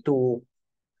 You need to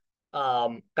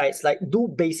guys like do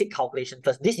basic calculation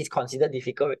first. This is considered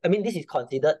difficult. I mean, this is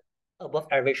considered above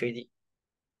average already.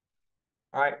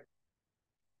 All right.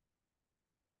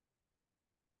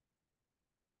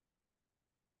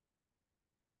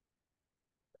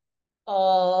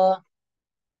 呃，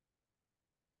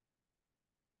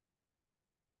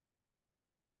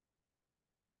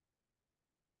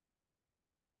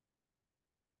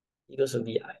一个是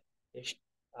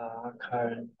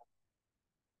VI，current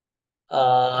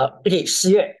okay,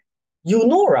 十月 you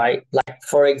know, right? Like,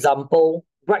 for example,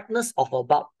 brightness of a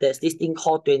bulb, there's this thing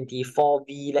called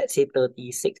 24V, let's say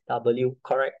 36W,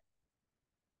 correct?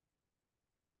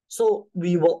 So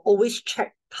we will always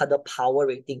check the power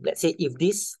rating. Let's say if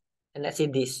this, and let's say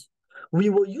this, we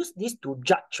will use this to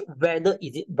judge whether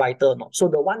is it brighter or not. So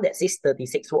the one that says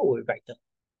 36 watt will be brighter.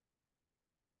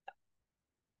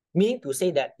 Meaning to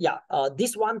say that, yeah,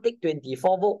 this one take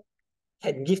 24 volt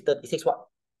can give 36 watt.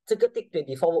 这个 take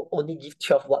 24 volt only give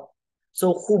 12 watt.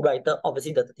 So who brighter?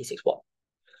 Obviously the 36 watt.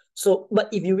 So, but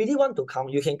if you really want to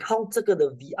count, you can count 这个的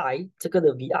VI, 这个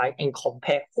的 VI and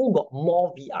compare who got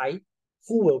more VI,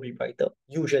 who will be brighter,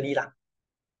 usually lah.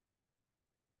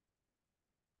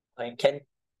 I can,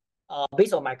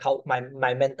 based on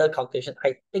my mental calculation,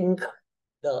 I think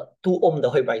the 2 ohm 的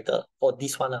会 brighter for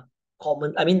this one lah.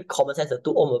 Common sense, the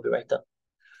 2 ohm will be brighter.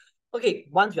 Okay,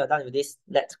 once we are done with this,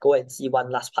 let's go and see one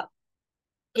last part.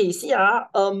 Okay, see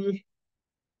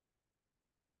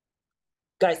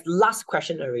guys, last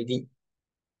question already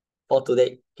for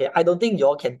today. Okay, I don't think you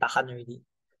all can tahan already.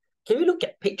 Can we look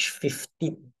at page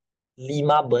 15?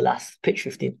 Lima Belas, page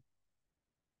 15.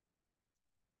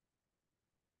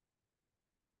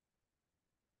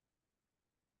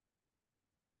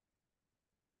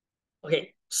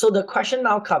 Okay, so the question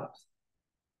now comes.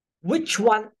 Which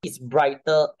one is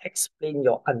brighter? Explain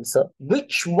your answer.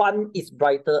 Which one is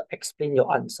brighter? Explain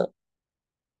your answer.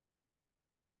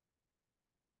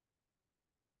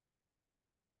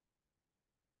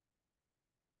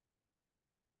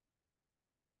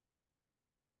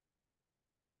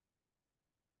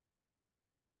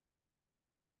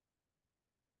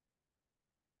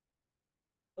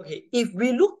 Okay, if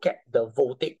we look at the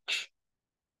voltage,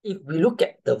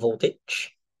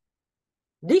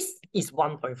 this is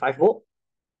 1.5 volt.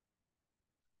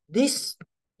 This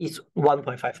is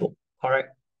 1.5 volt,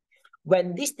 correct?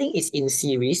 When this thing is in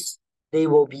series, they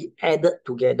will be added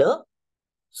together.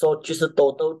 So just a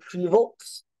total 3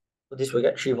 volts. So this will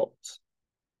get 3 volts.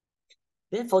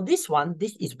 Then for this one,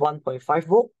 this is 1.5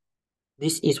 volt.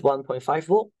 This is 1.5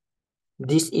 volt.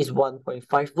 This is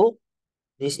 1.5 volt.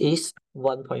 This is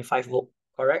 1.5 volt,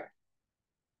 correct?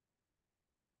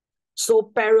 So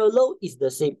parallel is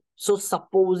the same. So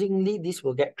supposingly this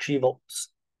will get 3 volts.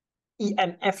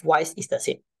 EMF wise is the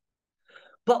same.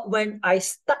 But when I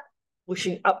start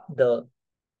pushing up the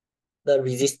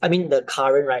the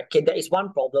current, right? Okay, there is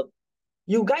one problem.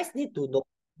 You guys need to know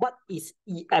what is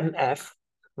EMF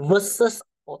versus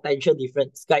potential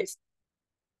difference, guys.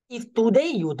 If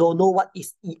today you don't know what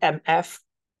is EMF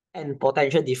and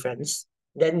potential difference,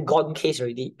 then gone case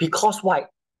already. Because why?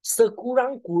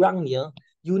 Sekurang-kurangnya,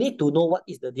 you need to know what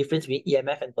is the difference between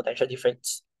EMF and potential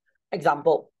difference.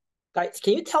 Example, guys,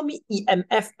 can you tell me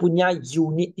EMF punya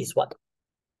unit is what?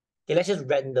 Okay, let's just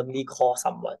randomly call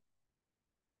someone.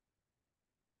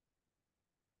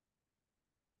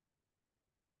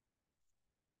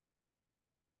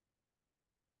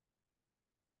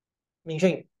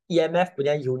 Ming EMF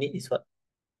punya unit is what?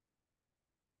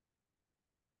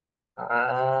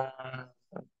 Ah,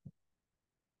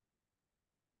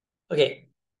 okay.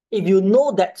 If you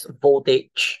know that's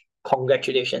voltage,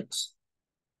 congratulations.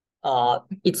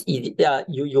 It's easy.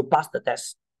 You pass the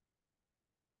test.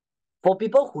 For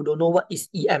people who don't know what is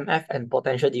EMF and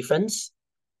potential difference,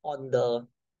 on the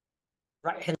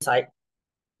right hand side,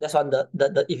 that's on the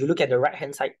if you look at the right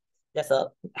hand side, there's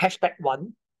a hashtag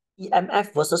one,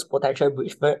 EMF versus potential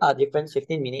difference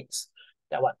 15 minutes.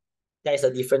 That one. There is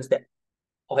a difference there.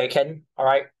 Okay, Ken. All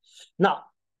right. Now,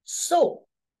 so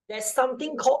there's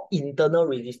something called internal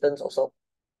resistance also.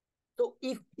 So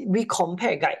if we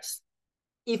compare, guys,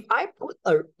 if I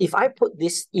put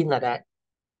this in like that,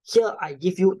 here I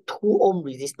give you 2 ohm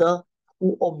resistor,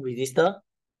 2 ohm resistor.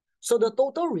 So the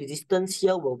total resistance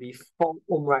here will be 4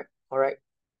 ohm, right? All right.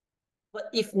 But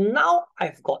if now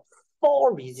I've got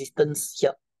 4 resistance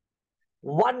here,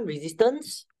 1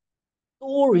 resistance,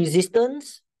 2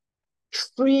 resistance,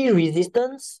 3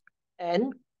 resistance,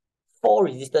 and 4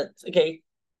 resistance. Okay,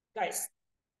 guys,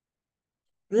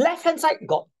 left hand side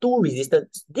got 2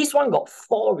 resistance. This one got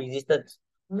 4 resistance.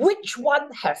 Which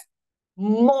one has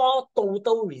more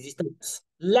total resistance?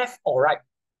 Left or right?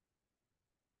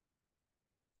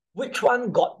 Which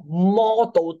one got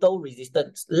more total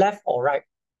resistance? Left or right?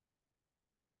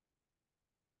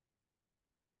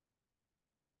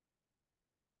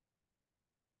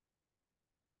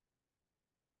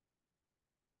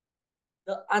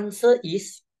 The answer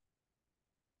is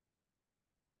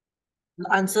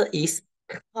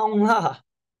count lah.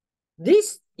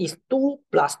 This is 2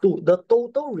 plus 2. The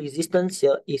total resistance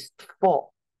here is 4.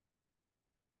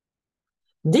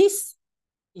 This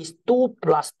is 2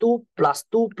 plus 2 plus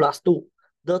 2 plus 2.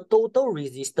 The total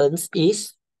resistance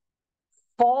is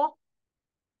 4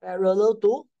 parallel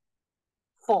to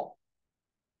 4.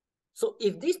 So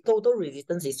if this total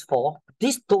resistance is 4,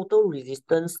 this total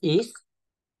resistance is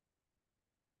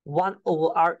 1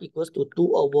 over R equals to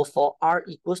 2 over 4. R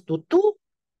equals to 2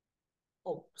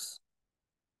 ohms.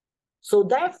 So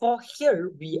therefore, here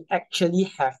we actually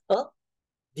have a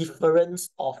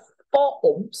difference of 4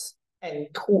 ohms and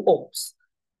 2 ohms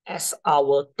as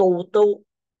our total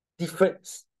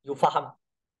difference. You faham?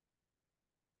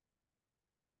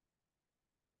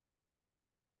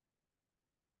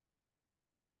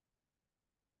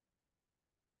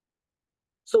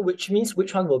 So which means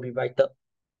which one will be brighter?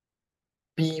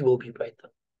 B will be brighter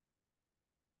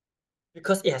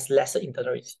because it has lesser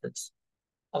internal resistance.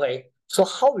 Okay, so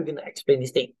how are we going to explain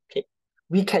this thing? Okay,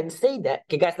 we can say that,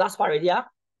 okay guys, last part already, yeah?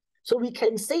 So we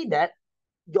can say that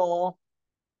your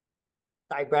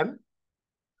diagram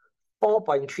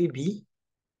 4.3b,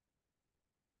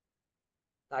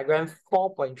 diagram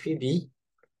 4.3b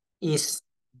is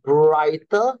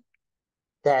brighter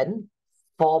than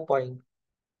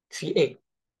 4.38.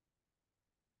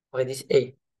 Okay, this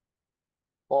A,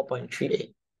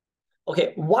 4.38.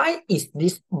 Okay, why is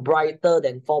this brighter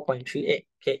than 4.38?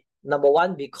 Okay, number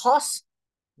one, because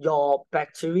your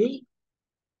batteries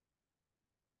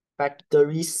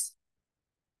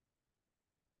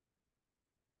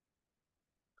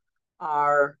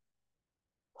are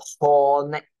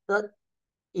connected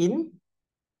in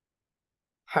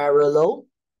parallel.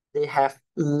 They have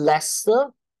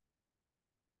lesser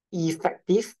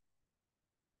effective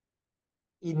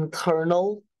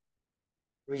internal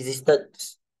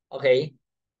resistance. Okay.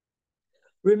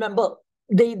 Remember,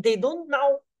 they don't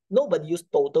now, nobody use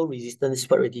total resistance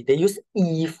word already. They use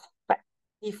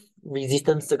effective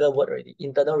resistance 这个 word already,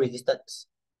 internal resistance.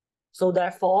 So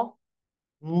therefore,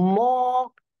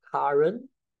 more current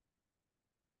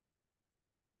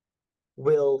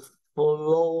will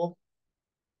flow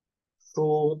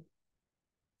through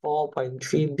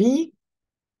 4.3b.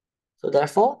 So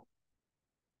therefore,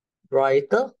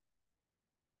 brighter.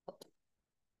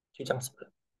 就这样子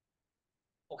了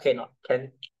Okay, not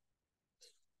can.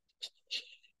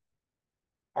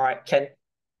 All right, can.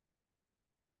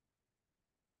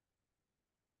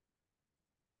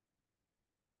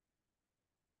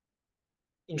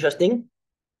 Interesting.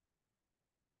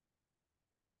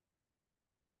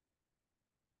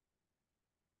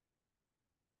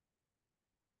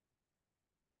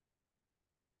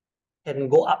 Can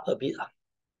go up a bit.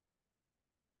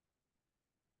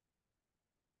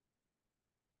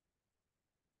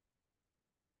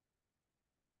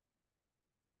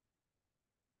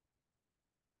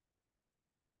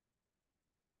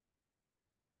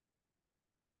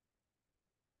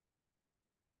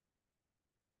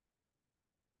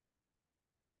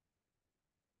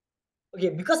 Okay,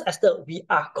 because Esther, we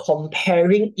are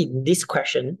comparing in this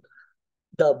question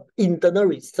the internal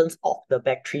resistance of the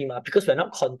battery because we're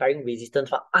not comparing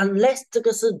resistance unless 这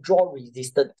个是 draw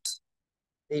resistance,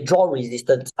 they draw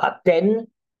resistance, then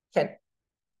can.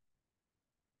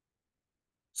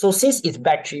 So since it's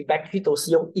battery 都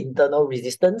是用 internal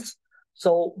resistance,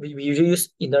 so we usually use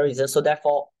internal resistance, so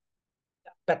therefore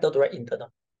better to write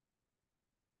internal.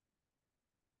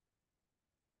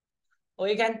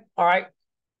 Okay, can? All right.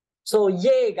 So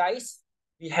yay, guys.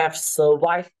 We have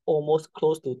survived almost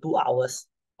close to 2 hours.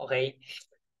 Okay.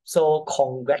 So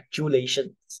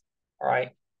congratulations. All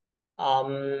right.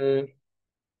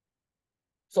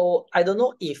 So I don't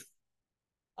know if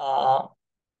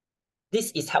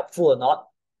this is helpful or not,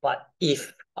 but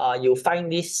if you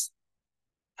find this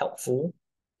helpful,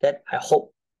 then I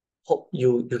hope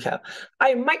you can.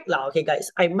 I might okay guys,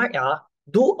 I might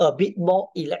do a bit more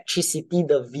electricity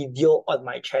the video on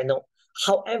my channel.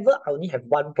 However, I only have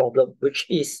one problem, which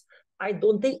is I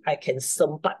don't think I can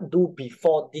sempat do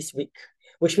before this week,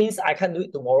 which means I can't do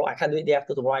it tomorrow, I can't do it day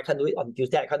after tomorrow, I can't do it on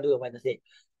Tuesday, I can't do it on Wednesday.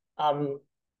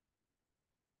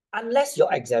 Unless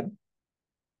your exam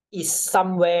is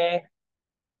somewhere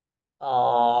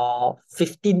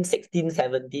 15, 16,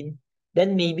 17,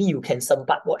 then maybe you can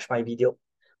sempat watch my video.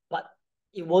 But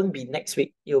it won't be next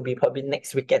week. It will be probably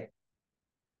next weekend.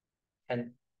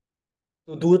 And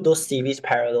to do those series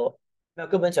parallel.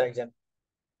 Malcolm, when's your exam?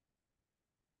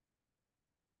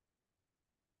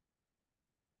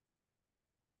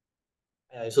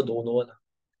 I also don't know.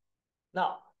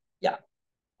 Now, yeah,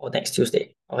 or next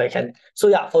Tuesday. Okay, can. So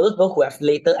yeah, for those people who have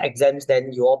later exams,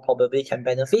 then you all probably can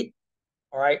benefit.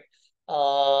 All right.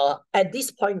 At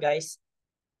this point, guys,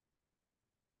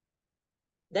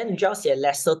 then you just a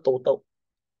lesser total.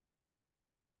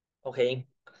 Okay,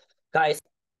 guys,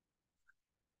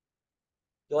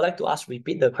 you would like to ask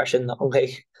repeat the question now.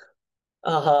 Okay.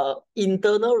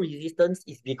 Internal resistance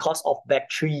is because of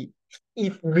battery.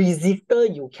 If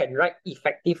resistor, you can write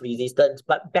effective resistance,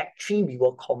 but battery, we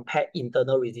will compare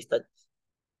internal resistance.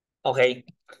 Okay,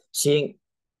 请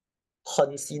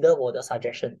consider 我的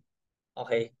suggestion.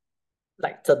 Okay,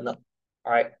 like 真的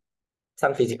alright,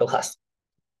 上 physical class.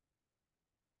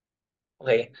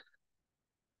 Okay,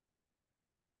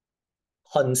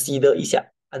 consider 一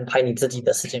下，安排你自己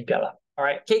的时间表了。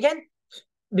Alright, okay, can?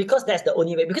 Because that's the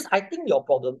only way. Because I think your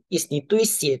problem is 你对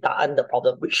写答案的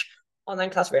problem, which online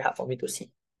class very hard for me to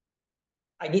see.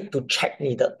 I need to check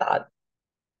你的答案.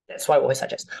 That's why I always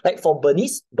suggest. Like for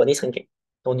Bernice 很给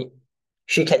no need.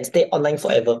 She can stay online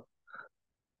forever.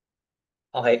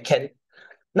 Okay, can.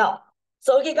 Now,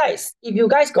 so okay guys, if you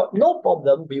guys got no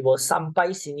problem, we will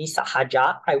sampai sini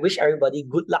sahaja. I wish everybody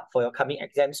good luck for your coming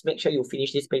exams. Make sure you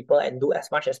finish this paper and do as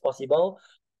much as possible.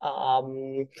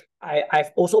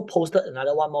 I've also posted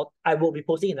another one more. I will be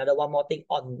posting another one more thing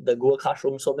on the Google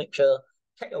Classroom. So make sure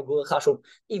check your Google Classroom.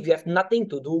 If you have nothing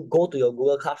to do, go to your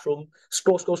Google Classroom.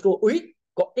 Scroll. Ui,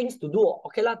 got things to do.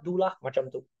 Okay lah, do lah macam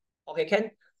tu. Okay,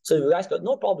 can. So you guys got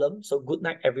no problem. So good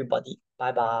night, everybody.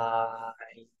 Bye bye.